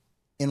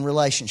in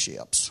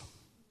relationships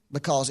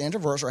because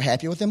introverts are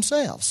happy with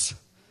themselves.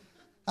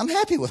 I'm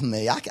happy with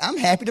me. I'm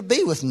happy to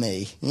be with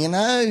me, you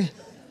know?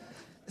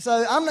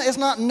 So it's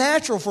not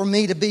natural for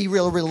me to be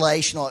real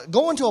relational.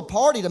 Going to a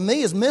party to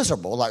me is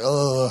miserable. Like,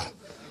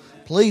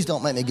 please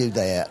don't make me do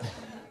that.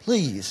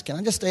 Please, can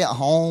I just stay at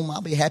home?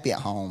 I'll be happy at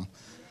home.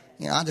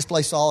 You know, I just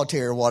play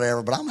solitaire or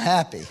whatever, but I'm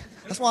happy.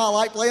 That's why I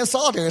like playing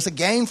solitaire. It's a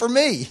game for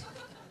me.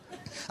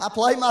 I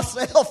play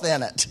myself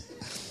in it.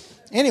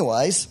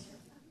 Anyways,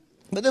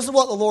 but this is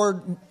what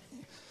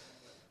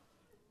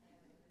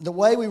the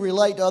way we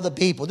relate to other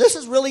people. This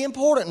is really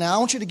important now. I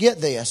want you to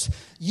get this.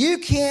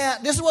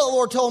 This is what the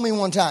Lord told me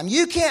one time.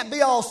 You can't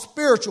be all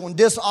spiritual and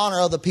dishonor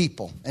other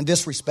people and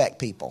disrespect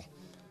people.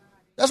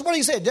 That's what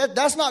he said.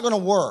 That's not going to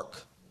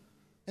work.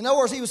 In other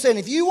words, he was saying,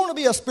 if you want to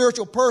be a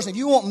spiritual person, if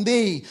you want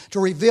me to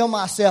reveal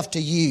myself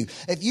to you,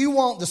 if you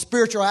want the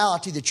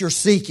spirituality that you're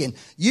seeking,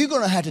 you're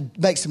going to have to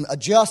make some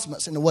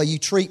adjustments in the way you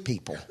treat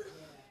people.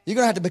 You're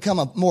going to have to become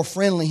a more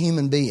friendly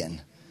human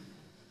being.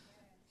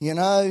 You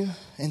know?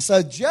 And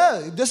so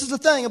Job, this is the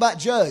thing about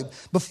Job.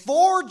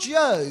 Before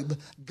Job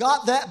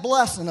got that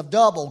blessing of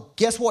double,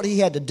 guess what he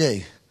had to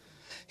do?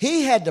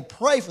 He had to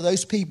pray for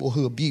those people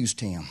who abused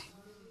him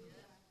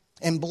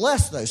and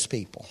bless those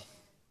people.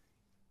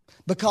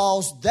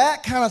 Because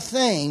that kind of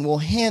thing will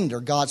hinder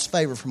God's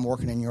favor from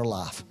working in your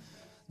life.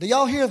 Do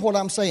y'all hear what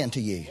I'm saying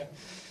to you?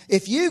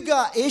 If you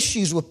got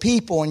issues with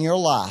people in your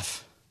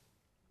life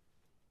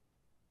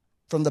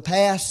from the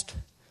past,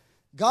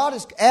 God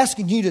is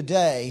asking you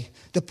today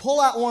to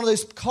pull out one of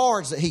those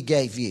cards that he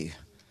gave you.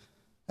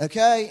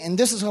 Okay? And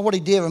this is what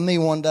he did with me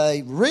one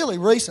day, really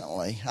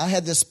recently. I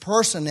had this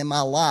person in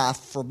my life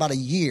for about a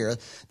year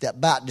that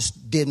about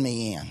just did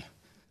me in.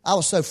 I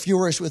was so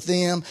furious with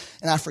them,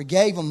 and I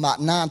forgave them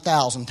about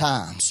 9,000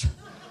 times.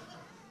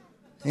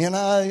 You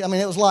know, I mean,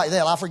 it was like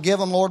that. I forgive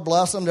them, Lord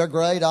bless them. They're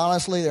great,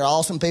 honestly. They're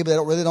awesome people. They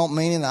really don't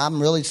mean it.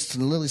 I'm really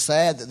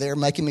sad that they're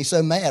making me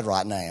so mad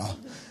right now.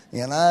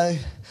 You know?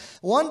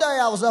 One day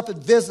I was up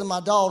and visiting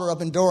my daughter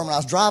up in Durham, and I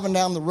was driving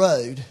down the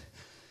road,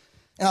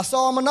 and I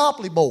saw a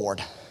Monopoly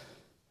board.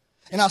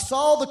 And I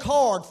saw the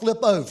card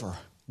flip over,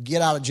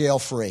 get out of jail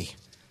free.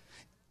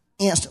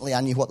 Instantly,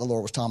 I knew what the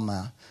Lord was talking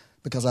about.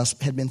 Because I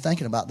had been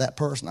thinking about that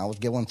person. I was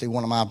going through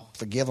one of my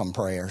forgive them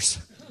prayers.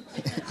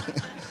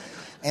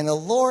 And the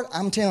Lord,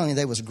 I'm telling you,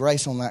 there was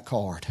grace on that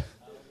card.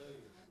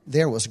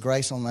 There was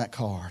grace on that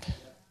card.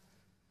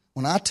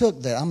 When I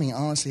took that, I mean,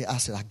 honestly, I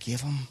said, I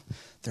give them.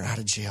 They're out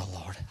of jail,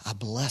 Lord. I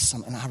bless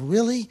them. And I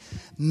really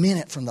meant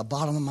it from the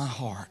bottom of my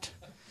heart.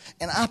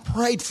 And I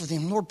prayed for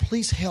them. Lord,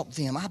 please help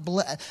them.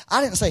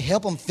 I didn't say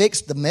help them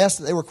fix the mess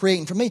that they were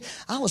creating for me.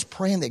 I was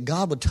praying that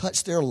God would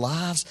touch their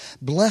lives,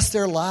 bless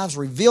their lives,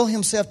 reveal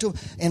himself to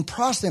them, and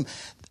prosper them.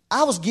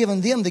 I was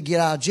giving them the get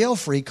out of jail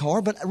free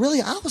card, but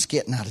really I was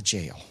getting out of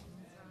jail.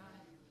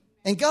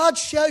 And God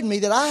showed me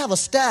that I have a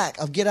stack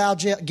of get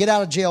out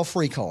of jail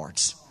free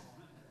cards.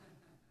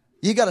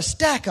 You got a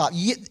stack up.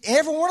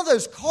 Every one of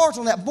those cards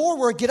on that board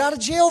were get out of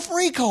jail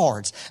free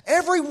cards.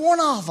 Every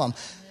one of them.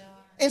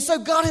 And so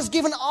God has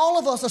given all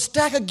of us a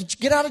stack of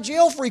get out of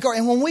jail free cards.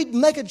 And when we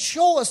make a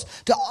choice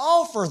to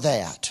offer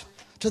that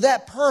to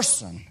that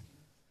person,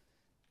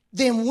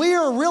 then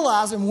we're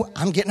realizing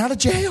I'm getting out of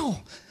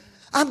jail.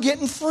 I'm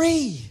getting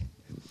free.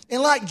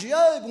 And like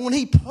Job, when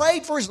he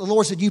prayed for the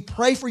Lord said, you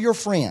pray for your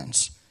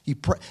friends. You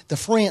pray,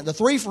 the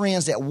three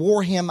friends that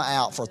wore him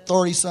out for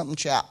 30-something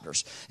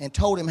chapters and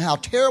told him how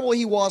terrible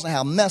he was and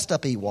how messed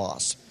up he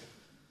was.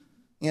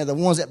 You know, the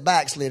ones that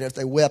backslid if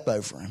they wept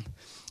over him.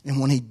 And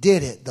when he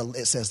did it,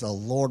 it says the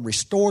Lord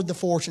restored the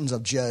fortunes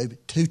of Job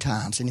 2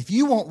 times. And if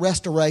you want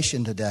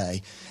restoration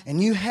today,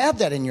 and you have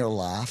that in your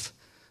life,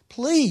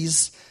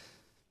 please,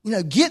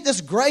 get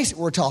this grace that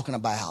we're talking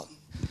about.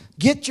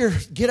 Get your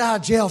get out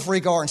of jail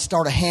free card and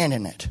start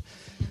handing it.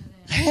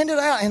 Hand it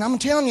out, and I'm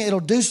telling you, it'll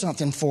do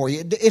something for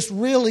you. It's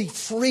really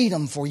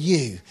freedom for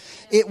you.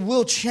 It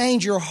will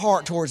change your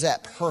heart towards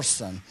that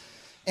person.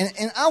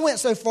 And I went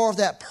so far with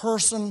that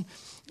person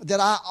that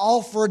I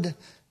offered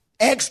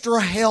extra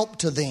help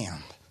to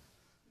them.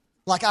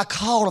 Like I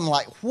called them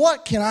like,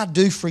 what can I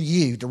do for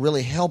you to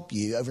really help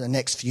you over the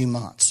next few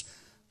months?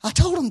 I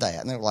told them that.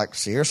 And they were like,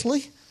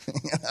 seriously?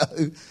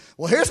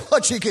 Well, here's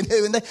what you can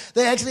do. And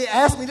they actually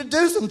asked me to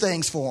do some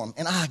things for them.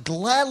 And I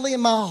gladly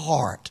in my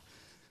heart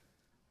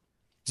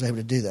was able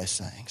to do those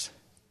things.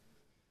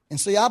 And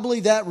see, I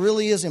believe that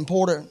really is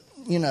important,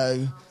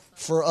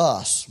 for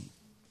us.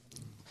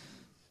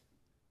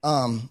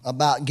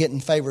 About getting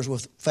favor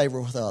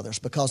with others.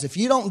 Because if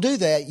you don't do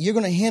that, you're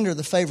going to hinder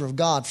the favor of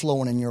God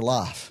flowing in your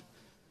life.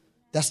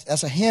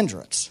 That's a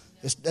hindrance.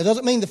 It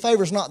doesn't mean the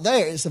favor's not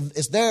there.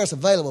 It's there, it's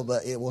available,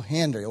 but it will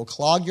hinder. It will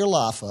clog your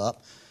life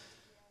up.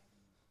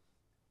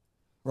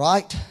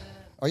 Right?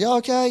 Are y'all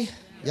okay?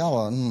 Y'all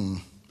are,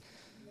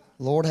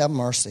 Lord have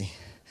mercy.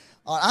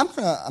 All right,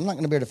 I'm not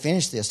going to be able to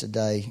finish this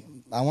today.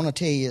 I want to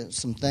tell you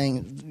some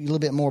things, a little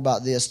bit more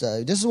about this,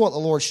 though. This is what the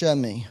Lord showed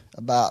me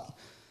about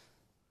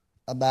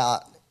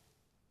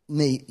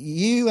me.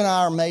 You and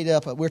I are made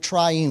up of, we're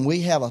triune.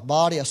 We have a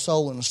body, a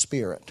soul, and a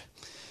spirit.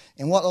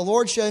 And what the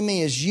Lord showed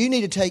me is you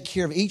need to take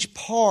care of each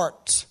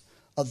part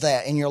of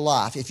that in your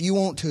life if you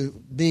want to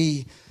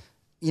be,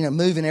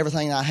 moving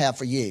everything I have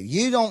for you.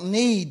 You don't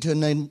need to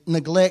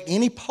neglect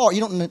any part.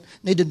 You don't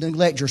need to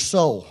neglect your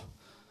soul.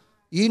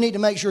 You need to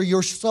make sure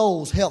your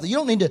soul's healthy. You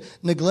don't need to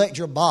neglect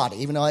your body,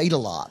 even though I eat a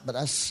lot. But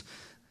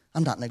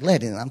I'm not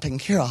neglecting it. I'm taking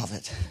care of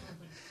it.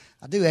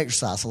 I do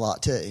exercise a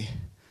lot too.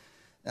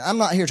 I'm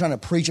not here trying to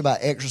preach about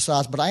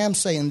exercise, but I am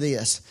saying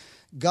this.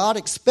 God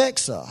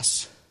expects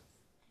us,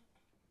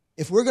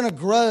 if we're going to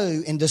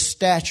grow into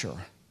stature,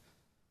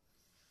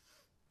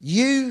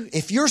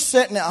 if you're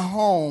sitting at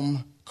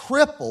home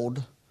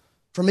crippled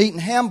from eating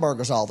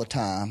hamburgers all the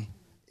time,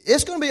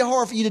 it's going to be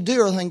hard for you to do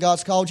everything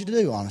God's called you to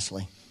do,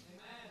 honestly.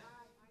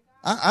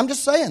 I'm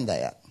just saying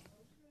that.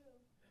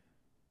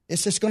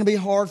 It's just going to be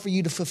hard for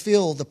you to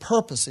fulfill the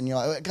purpose in your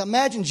life.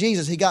 Imagine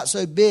Jesus, he got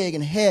so big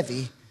and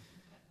heavy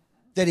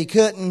that he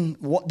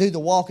couldn't do the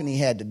walking he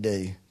had to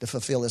do to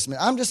fulfill this.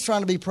 I'm just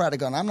trying to be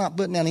practical. And I'm not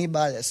putting down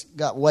anybody that's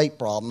got weight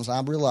problems.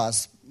 I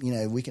realize,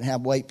 we can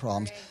have weight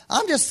problems.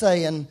 I'm just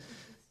saying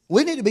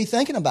we need to be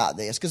thinking about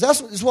this, because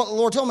that's what the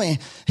Lord told me.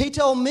 He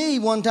told me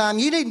one time,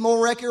 you need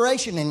more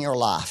recreation in your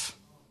life.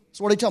 That's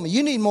what he told me.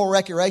 You need more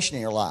recreation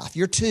in your life.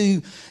 You're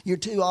too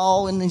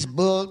all in these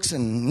books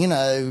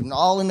and,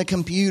 all in the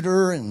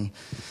computer and.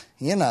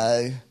 And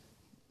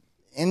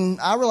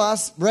I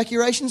realized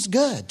recreation's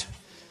good.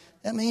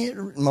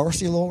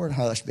 Mercy, Lord,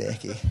 hush,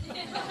 Becky.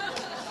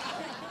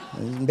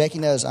 Becky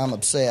knows I'm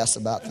obsessed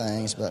about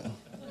things, but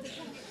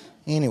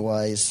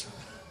anyways.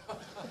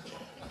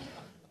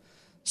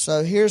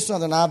 So here's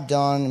something I've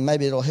done, and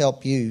maybe it'll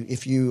help you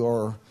if you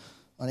are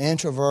an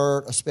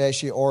introvert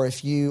especially, or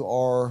if you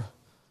are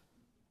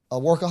a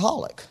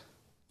workaholic.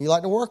 You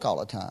like to work all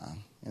the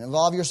time and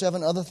involve yourself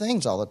in other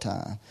things all the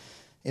time.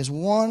 This is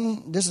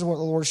what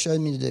the Lord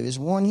showed me to do,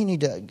 you need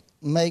to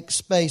make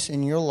space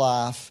in your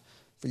life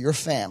for your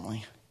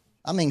family.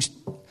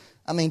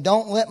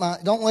 Don't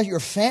let your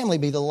family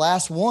be the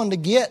last one to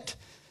get.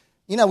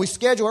 We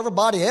schedule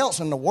everybody else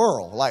in the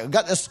world. Like, we've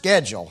got this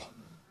schedule.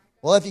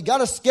 Well, if you got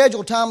to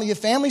schedule time with your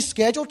family,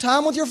 schedule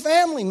time with your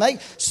family.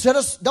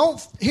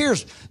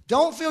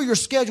 Don't fill your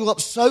schedule up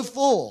so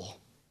full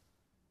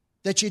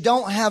that you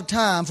don't have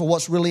time for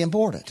what's really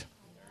important.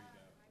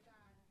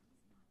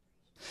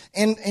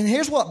 And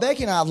here's what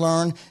Becky and I have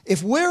learned.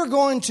 If we're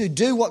going to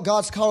do what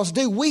God's called us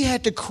to do, we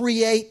have to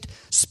create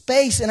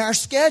space in our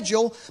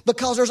schedule,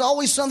 because there's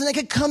always something that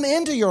could come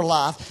into your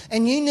life,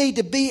 and you need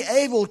to be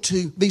able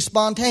to be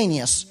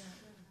spontaneous.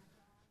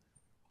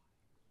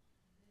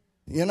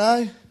 You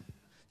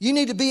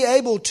need to be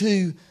able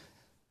to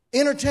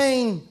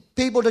entertain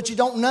people that you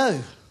don't know,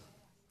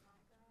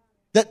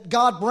 that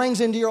God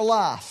brings into your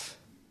life.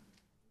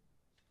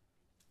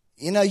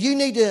 You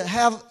need to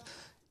have,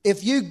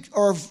 if you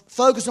are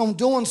focused on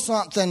doing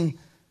something,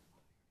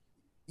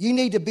 you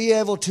need to be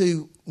able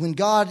to, when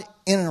God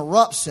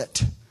interrupts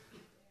it,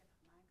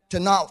 to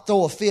not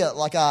throw a fit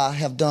like I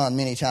have done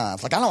many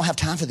times. Like, I don't have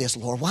time for this,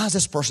 Lord. Why is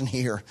this person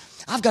here?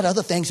 I've got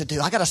other things to do.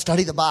 I got to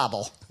study the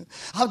Bible.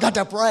 I've got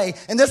to pray.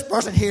 And this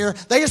person here,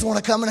 they just want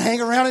to come and hang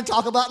around and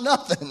talk about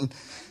nothing.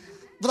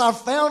 But I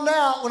found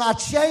out when I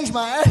changed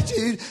my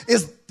attitude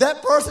is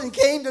that person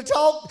came to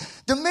talk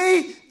to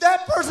me.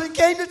 That person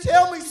came to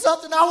tell me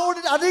something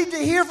I need to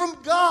hear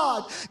from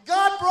God.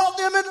 God brought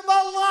them into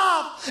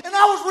my life, and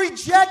I was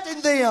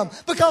rejecting them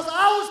because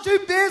I was too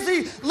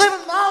busy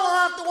living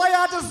my life the way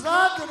I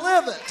designed to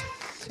live it.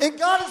 And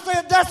God is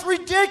saying, that's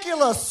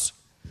ridiculous.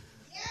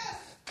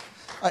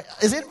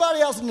 Yes. Is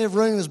anybody else in the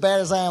room as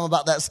bad as I am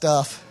about that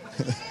stuff?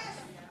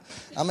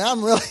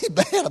 I'm really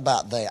bad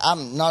about that.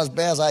 I'm not as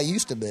bad as I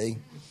used to be.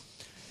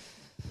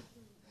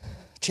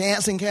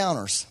 Chance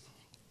encounters.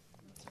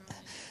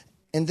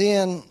 And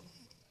then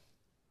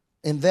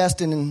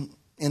investing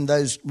in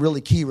those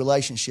really key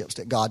relationships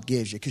that God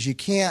gives you. Because you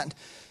can't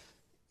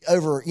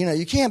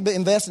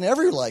invest in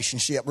every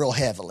relationship real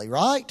heavily,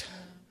 right?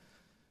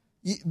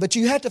 But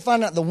you have to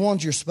find out the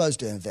ones you're supposed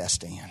to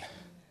invest in.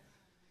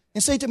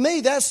 And see, to me,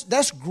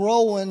 that's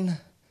growing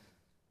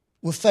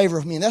with favor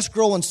of me. And that's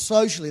growing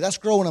socially. That's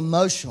growing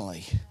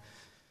emotionally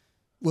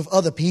with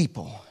other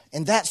people.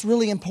 And that's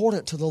really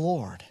important to the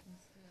Lord.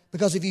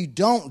 Because if you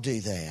don't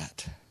do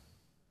that,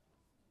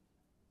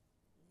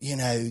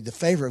 the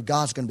favor of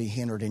God's going to be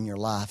hindered in your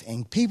life.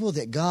 And people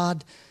that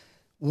God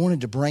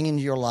wanted to bring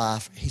into your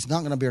life, He's not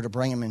going to be able to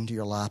bring them into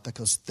your life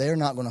because they're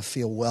not going to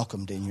feel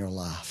welcomed in your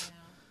life.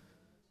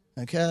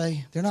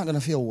 Okay? They're not going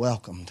to feel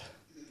welcomed.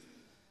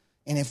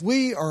 And if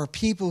we are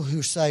people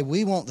who say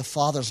we want the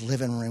Father's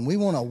living room, we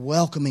want a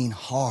welcoming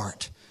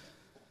heart,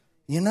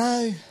 can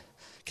I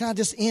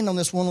just end on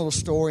this one little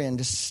story and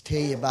just tell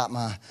you about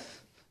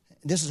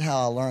this is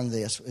how I learned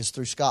this, is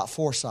through Scott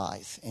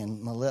Forsyth.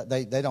 And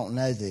they don't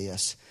know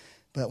this.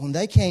 But when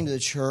they came to the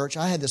church,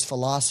 I had this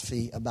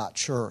philosophy about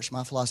church.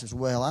 My philosophy is,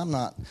 I'm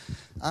not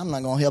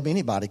going to help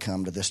anybody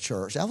come to this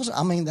church. That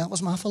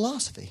was my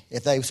philosophy.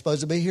 If they were supposed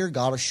to be here,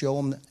 God will show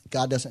them that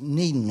God doesn't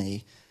need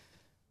me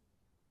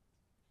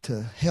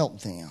to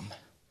help them.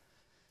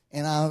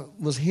 And I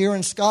was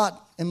hearing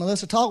Scott and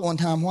Melissa talk one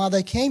time why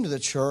they came to the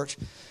church.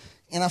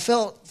 And I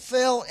felt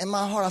in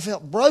my heart, I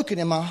felt broken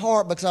in my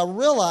heart because I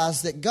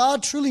realized that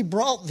God truly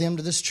brought them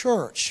to this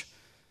church.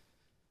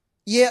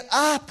 Yet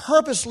I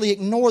purposely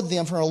ignored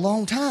them for a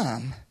long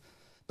time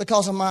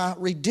because of my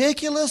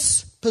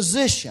ridiculous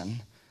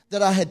position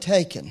that I had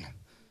taken.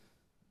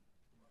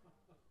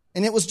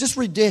 And it was just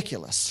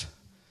ridiculous.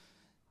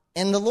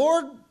 And the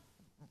Lord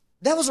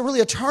that was really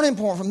a turning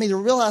point for me to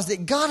realize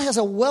that God has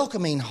a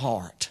welcoming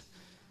heart.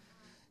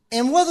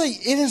 And whether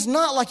it is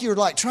not like you're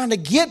like trying to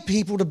get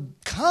people to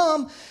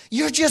come,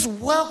 you're just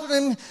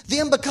welcoming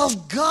them because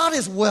God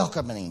is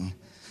welcoming.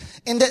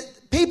 And that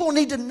people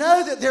need to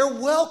know that they're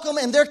welcome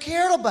and they're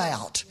cared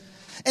about.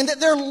 And that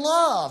they're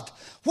loved.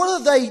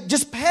 Whether they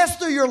just pass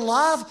through your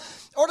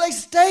life or they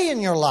stay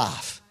in your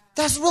life.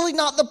 That's really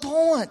not the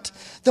point.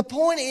 The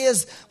point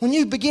is when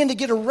you begin to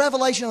get a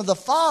revelation of the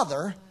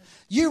Father,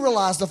 you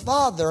realize the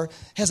Father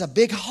has a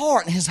big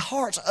heart and his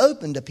heart's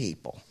open to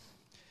people.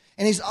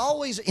 And he's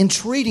always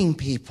entreating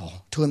people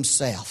to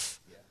himself.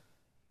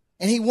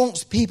 And he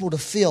wants people to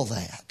feel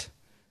that.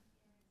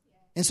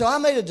 And so I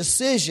made a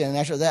decision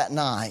after that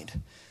night.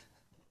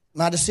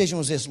 My decision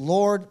was this: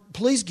 Lord,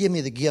 please give me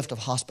the gift of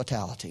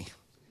hospitality.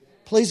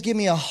 Please give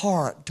me a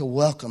heart to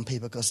welcome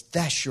people because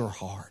that's your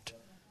heart.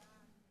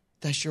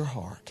 That's your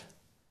heart.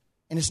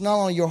 And it's not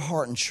only your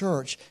heart in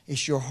church,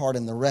 it's your heart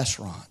in the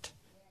restaurant.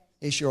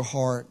 It's your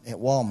heart at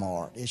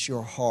Walmart. It's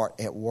your heart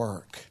at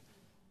work.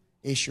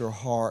 It's your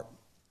heart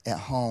at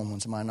home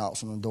when somebody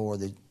knocks on the door.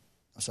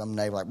 Some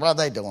neighbor like, what are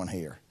they doing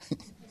here?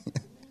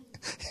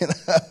 You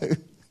know,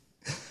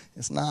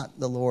 it's not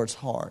the Lord's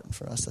heart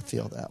for us to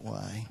feel that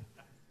way.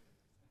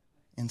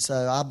 And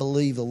so I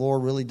believe the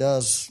Lord really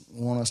does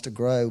want us to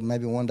grow.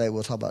 Maybe one day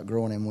we'll talk about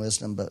growing in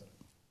wisdom, but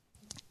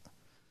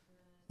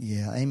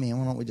yeah, amen.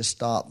 Why don't we just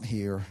stop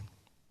here?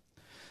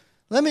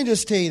 Let me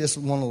just tell you this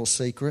one little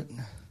secret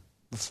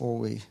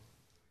before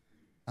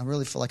I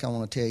really feel like I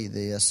want to tell you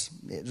this.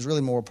 It's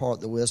really more part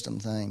of the wisdom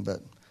thing,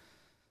 but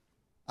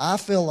I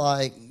feel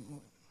like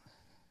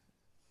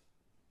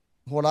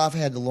what I've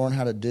had to learn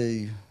how to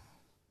do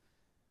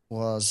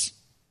was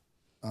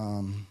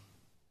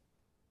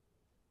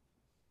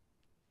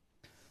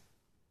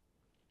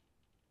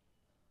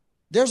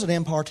there's an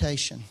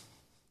impartation.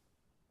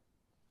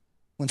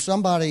 When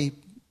somebody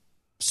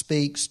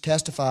speaks,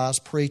 testifies,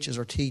 preaches,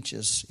 or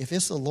teaches, if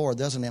it's the Lord,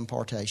 there's an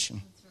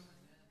impartation.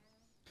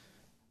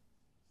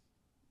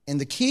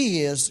 And the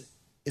key is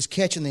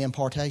catching the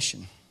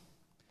impartation.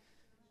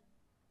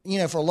 You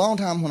know, for a long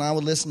time when I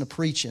would listen to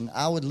preaching,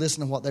 I would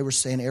listen to what they were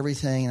saying,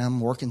 everything, and I'm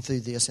working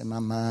through this in my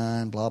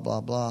mind, blah,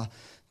 blah, blah.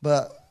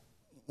 But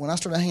when I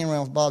started hanging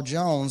around with Bob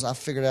Jones, I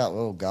figured out,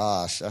 oh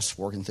gosh, that's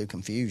working through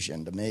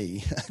confusion to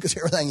me. Because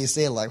everything he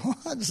said, like,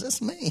 what does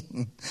this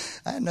mean?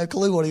 I had no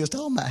clue what he was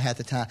talking about half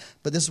the time.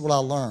 But this is what I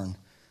learned.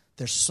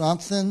 There's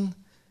something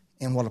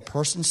in what a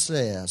person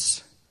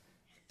says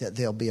that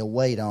there'll be a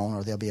weight on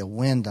or there'll be a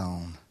wind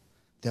on.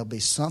 There'll be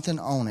something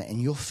on it,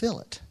 and you'll feel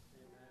it.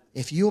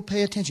 If you'll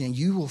pay attention,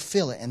 you will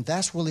feel it. And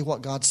that's really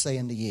what God's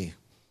saying to you.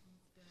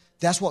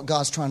 That's what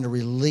God's trying to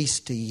release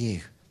to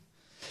you.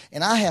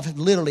 And I have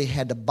literally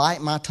had to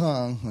bite my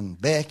tongue when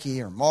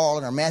Becky or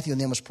Marlon or Matthew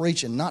and them was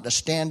preaching, not to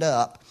stand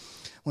up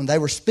when they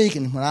were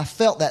speaking, when I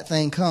felt that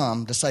thing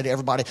come, to say to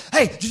everybody,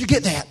 hey, did you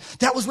get that?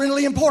 That was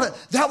really important.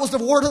 That was the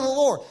word of the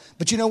Lord.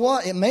 But you know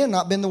what? It may have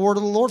not been the word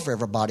of the Lord for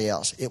everybody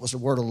else. It was the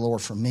word of the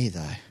Lord for me,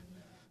 though.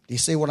 Do you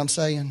see what I'm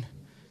saying?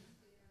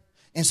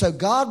 And so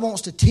God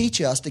wants to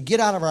teach us to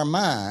get out of our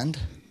mind.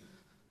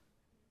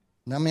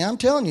 I mean, I'm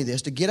telling you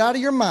this, to get out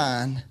of your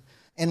mind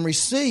and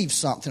receive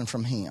something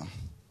from Him.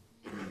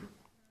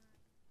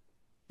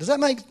 Does that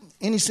make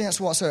any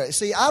sense whatsoever?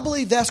 See, I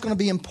believe that's going to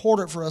be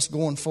important for us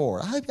going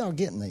forward. I hope y'all are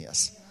getting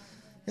this.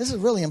 This is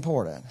really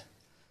important.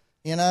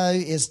 You know,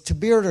 is to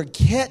be able to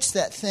catch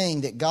that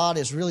thing that God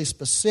is really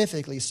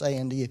specifically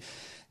saying to you.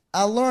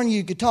 I learned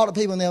you could talk to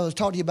people and they'll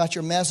talk to you about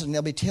your message and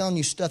they'll be telling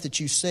you stuff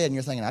that you said and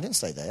you're thinking, I didn't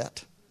say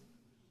that.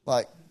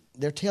 Like,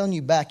 they're telling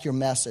you back your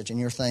message and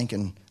you're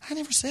thinking, I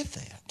never said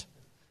that.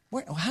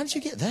 How did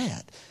you get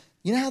that?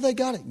 You know how they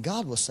got it?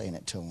 God was saying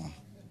it to them.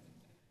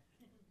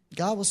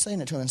 God was saying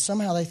it to them. And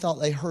somehow they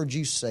thought they heard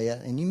you say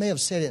it. And you may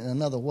have said it in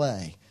another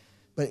way.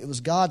 But it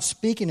was God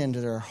speaking into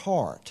their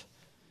heart.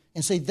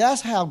 And see,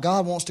 that's how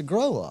God wants to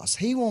grow us.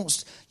 He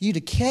wants you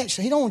to catch.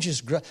 He don't want you to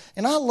just grow.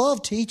 And I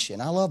love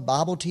teaching. I love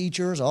Bible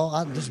teachers.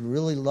 I just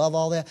really love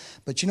all that.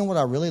 But you know what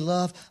I really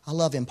love? I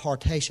love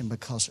impartation,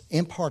 because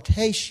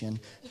impartation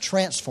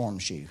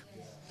transforms you.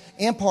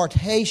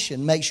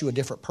 Impartation makes you a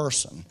different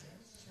person.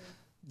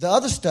 The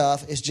other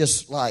stuff is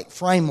just like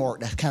framework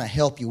to kind of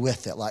help you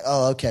with it. Like,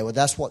 oh, okay, well,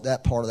 that's what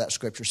that part of that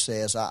scripture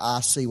says. I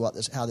see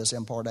how this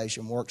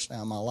impartation works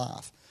now in my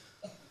life.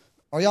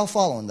 Are y'all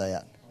following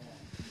that?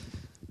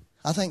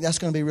 I think that's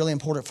going to be really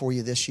important for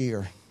you this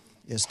year,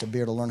 is to be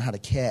able to learn how to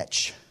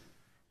catch.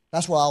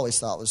 That's what I always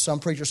thought. Was some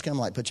preachers come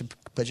like, put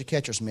your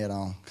catcher's mitt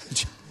on.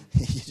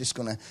 You're just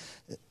going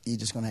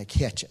to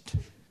catch it.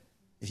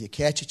 If you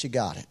catch it, you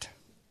got it.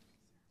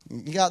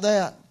 You got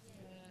that?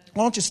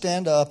 Why don't you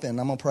stand up and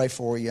I'm going to pray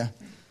for you.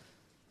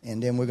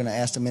 And then we're going to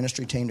ask the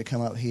ministry team to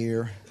come up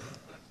here.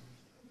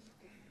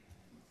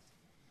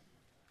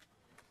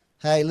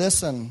 Hey,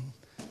 listen.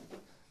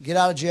 Get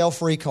out of jail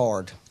free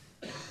card.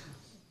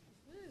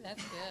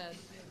 That's good.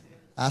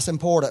 That's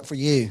important for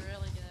you.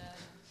 Really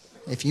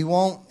good. If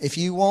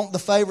you want the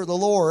favor of the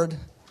Lord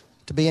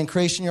to be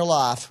increased in your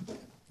life,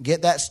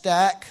 get that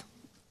stack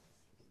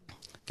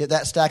Get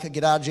that stack of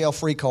get out of jail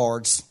free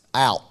cards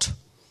out.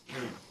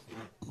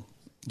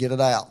 Get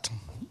it out.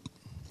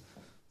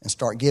 And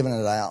start giving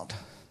it out.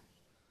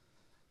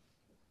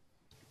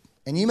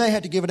 And you may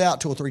have to give it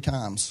out 2 or 3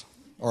 times.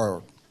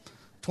 Or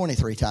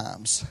 23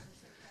 times.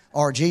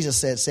 Or Jesus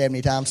said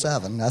 70 times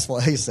 7. That's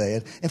what he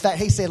said. In fact,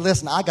 he said,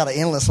 listen, I got an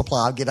endless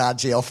supply of get out of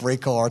jail free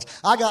cards.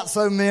 I got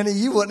so many,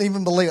 you wouldn't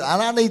even believe it.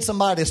 And I need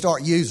somebody to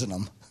start using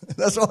them.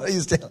 That's what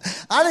he's telling.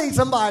 I need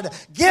somebody to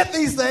get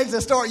these things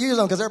and start using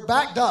them because they're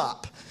backed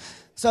up.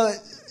 So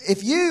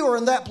if you are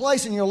in that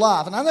place in your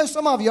life, and I know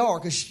some of you are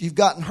because you've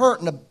gotten hurt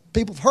and the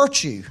people have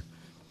hurt you,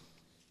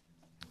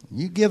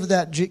 you give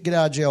that get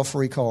out of jail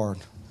free card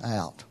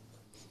out.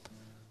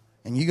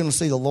 And you're going to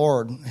see the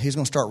Lord, he's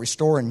going to start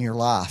restoring your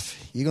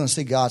life. You're going to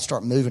see God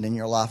start moving in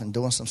your life and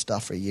doing some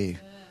stuff for you.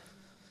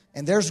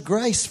 And there's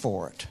grace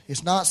for it.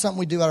 It's not something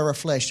we do out of our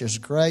flesh. There's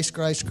grace,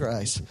 grace,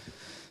 grace.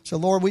 So,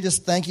 Lord, we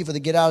just thank you for the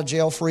get out of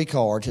jail free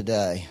card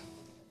today.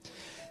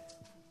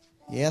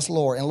 Yes,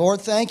 Lord. And, Lord,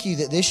 thank you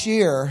that this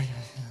year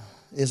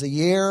is a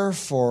year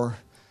for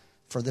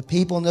the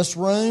people in this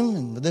room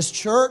and this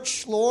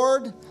church,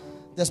 Lord,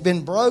 that's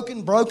been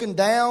broken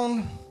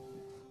down,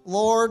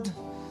 Lord.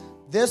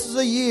 This is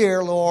a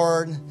year,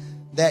 Lord,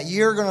 that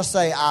you're going to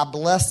say, I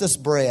bless this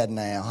bread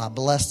now. I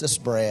bless this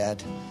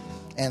bread.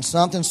 And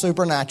something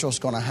supernatural is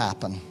going to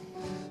happen.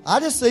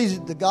 I just see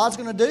that God's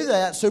going to do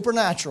that,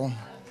 supernatural.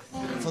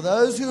 For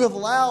those who have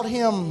allowed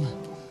him,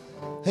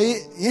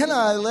 just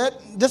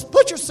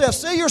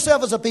see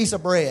yourself as a piece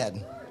of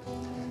bread.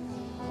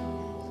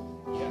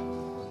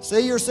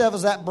 See yourself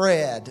as that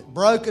bread,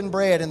 broken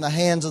bread in the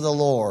hands of the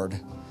Lord.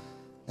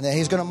 And that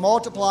he's going to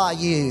multiply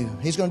you.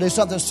 He's going to do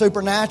something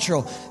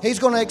supernatural. He's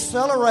going to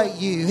accelerate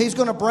you. He's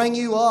going to bring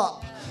you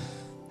up.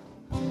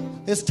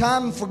 It's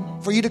time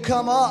for you to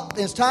come up.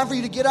 It's time for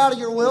you to get out of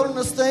your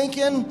wilderness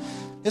thinking.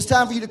 It's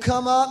time for you to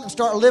come up and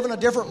start living a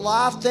different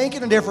life,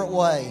 thinking a different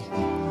way.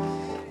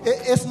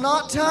 It's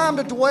not time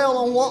to dwell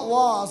on what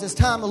was. It's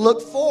time to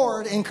look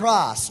forward in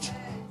Christ.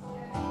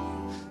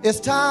 It's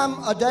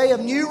time, a day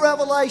of new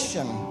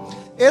revelation.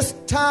 It's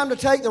time to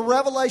take the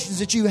revelations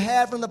that you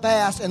had from the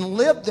past and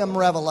live them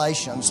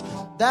revelations.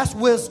 That's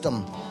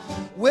wisdom.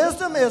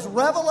 Wisdom is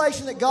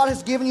revelation that God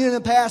has given you in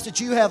the past that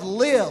you have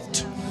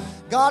lived.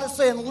 God is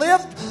saying,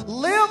 live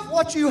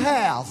what you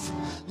have.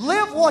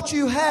 Live what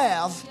you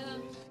have,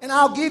 and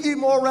I'll give you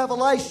more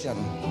revelation.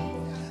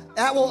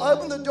 That will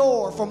open the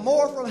door for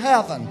more from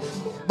heaven.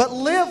 But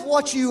live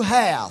what you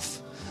have.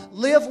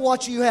 Live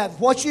what you have.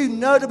 What you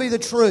know to be the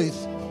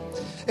truth.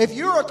 If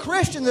you're a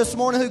Christian this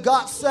morning who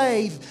got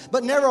saved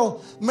but never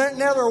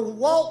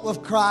walked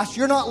with Christ,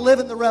 you're not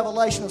living the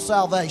revelation of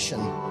salvation.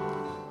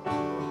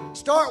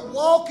 Start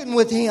walking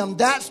with him.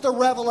 That's the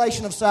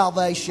revelation of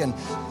salvation.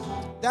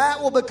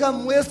 That will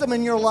become wisdom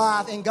in your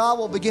life, and God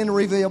will begin to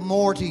reveal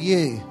more to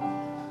you.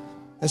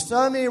 There's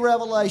so many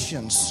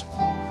revelations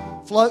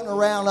floating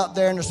around up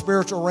there in the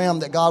spiritual realm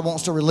that God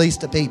wants to release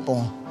to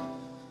people.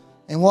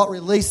 And what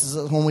releases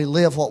is when we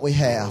live what we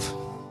have.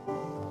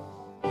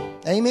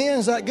 Amen.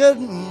 Is that good?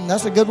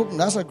 That's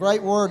a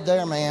great word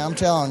there, man. I'm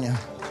telling you.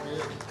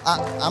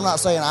 I'm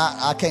not saying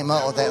I came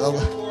up with that.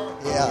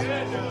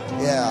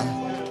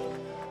 Yeah.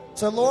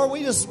 So, Lord,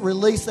 we just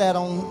release that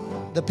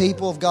on the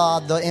people of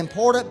God, the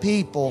important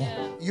people,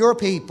 your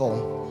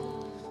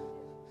people.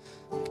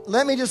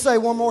 Let me just say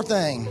one more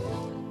thing.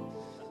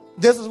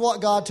 This is what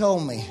God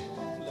told me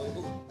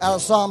out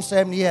of Psalm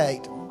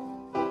 78.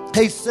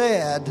 He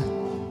said,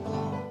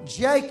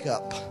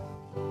 Jacob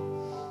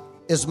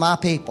is my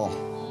people.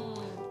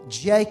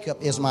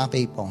 Jacob is my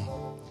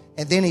people.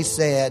 And then he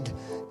said,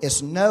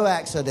 it's no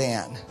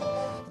accident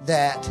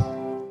that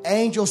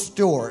Angel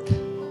Stewart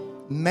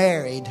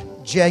married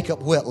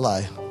Jacob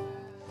Whitlow.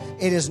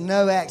 It is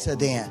no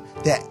accident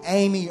that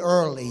Amy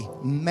Early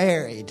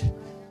married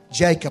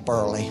Jacob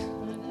Early.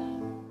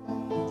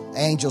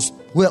 Angel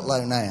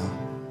Whitlow now.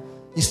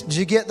 Did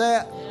you get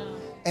that?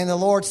 And the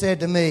Lord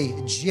said to me,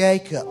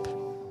 Jacob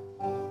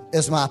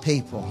is my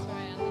people.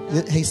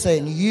 He's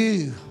saying,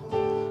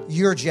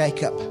 you're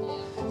Jacob.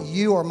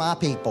 You are my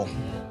people.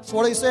 That's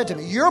what he said to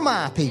me. You're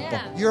my people.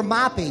 Yeah. You're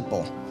my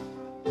people.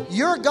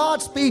 You're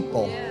God's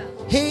people. Yeah.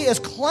 He is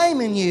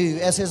claiming you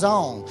as his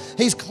own.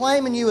 He's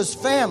claiming you as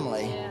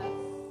family. Yeah.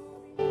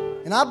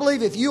 And I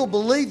believe if you'll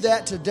believe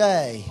that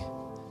today,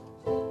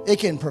 it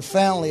can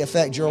profoundly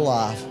affect your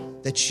life.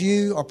 That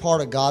you are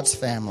part of God's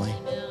family.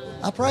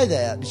 I pray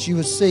that you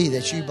would see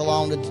that you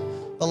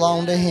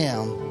belong to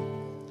him.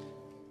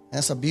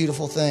 That's a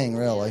beautiful thing,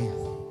 really.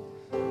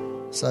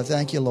 So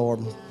thank you,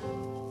 Lord.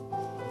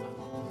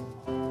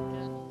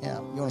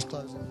 You want us to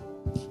close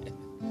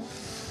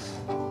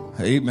it?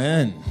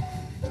 Amen.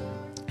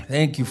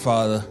 Thank you,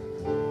 Father.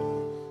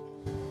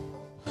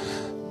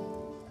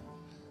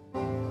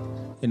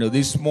 You know,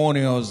 this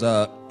morning I was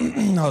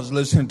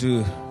listening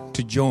to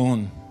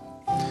John,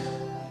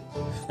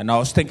 and I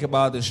was thinking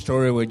about the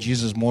story where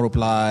Jesus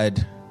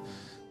multiplied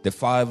the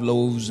 5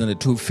 loaves and the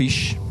 2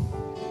 fish.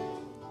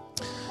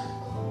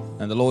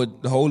 And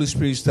the Holy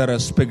Spirit started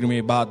speaking to me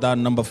about that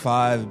number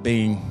 5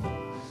 being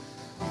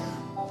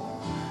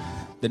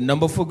the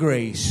number for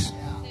grace.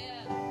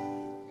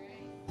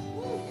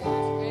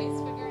 Grace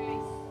for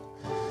grace.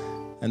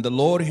 And the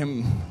Lord,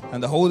 Him,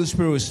 and the Holy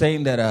Spirit was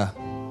saying that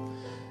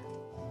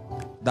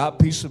that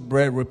piece of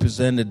bread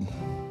represented,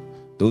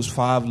 those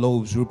 5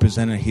 loaves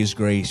represented His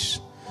grace.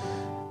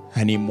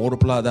 And He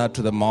multiplied that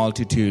to the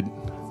multitude.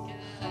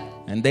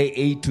 And they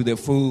ate to their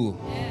full.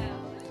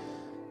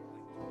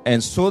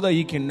 And so that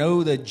you can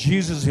know that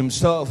Jesus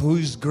Himself, who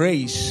is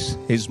grace,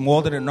 is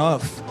more than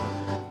enough.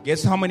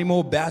 Guess how many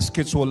more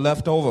baskets were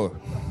left over?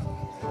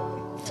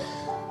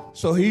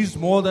 So He's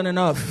more than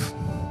enough.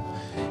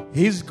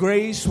 His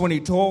grace, when He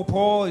told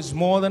Paul, is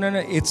more than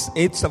enough.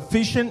 It's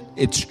sufficient.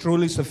 It's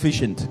truly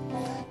sufficient.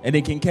 And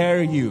it can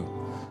carry you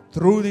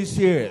through this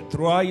year,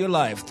 throughout your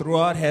life,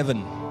 throughout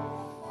heaven.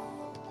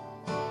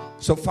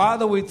 So,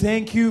 Father, we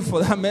thank You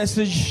for that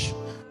message.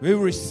 We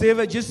receive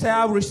it. Just say,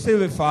 I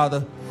receive it,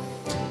 Father.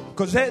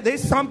 Because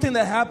there's something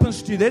that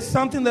happens to you. There's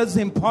something that's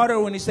imparted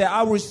when you say,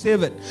 I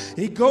receive it.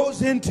 It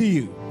goes into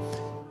you.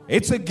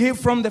 It's a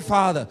gift from the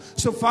Father.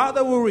 So,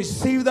 Father, we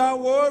receive that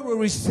word. We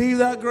receive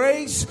that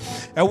grace.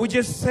 And we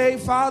just say,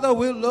 Father,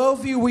 we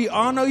love You. We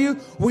honor You.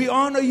 We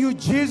honor You,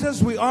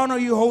 Jesus. We honor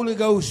You, Holy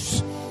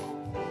Ghost.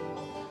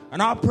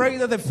 And I pray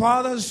that the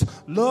Father's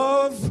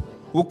love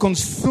will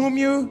consume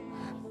you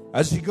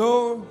as you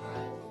go.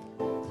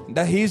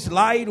 That His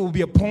light will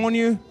be upon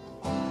you.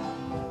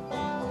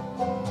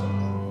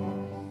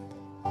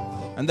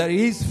 And that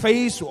His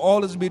face will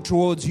always be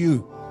towards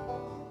you.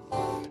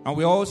 And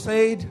we all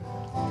said,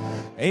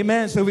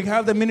 amen. So we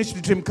have the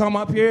ministry team come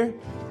up here.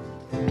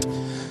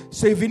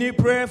 So if you need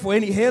prayer for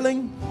any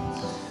healing,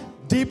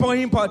 deeper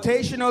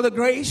impartation of the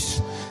grace,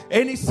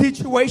 any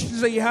situations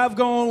that you have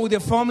going on with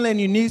your family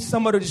and you need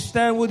somebody to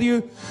stand with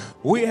you,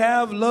 we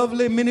have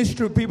lovely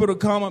ministry people to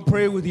come and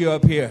pray with you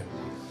up here.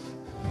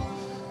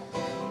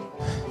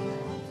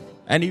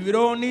 And if you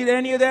don't need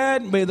any of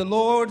that, may the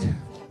Lord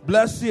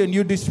bless you and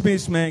you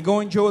dismiss, man. Go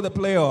enjoy the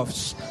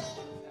playoffs.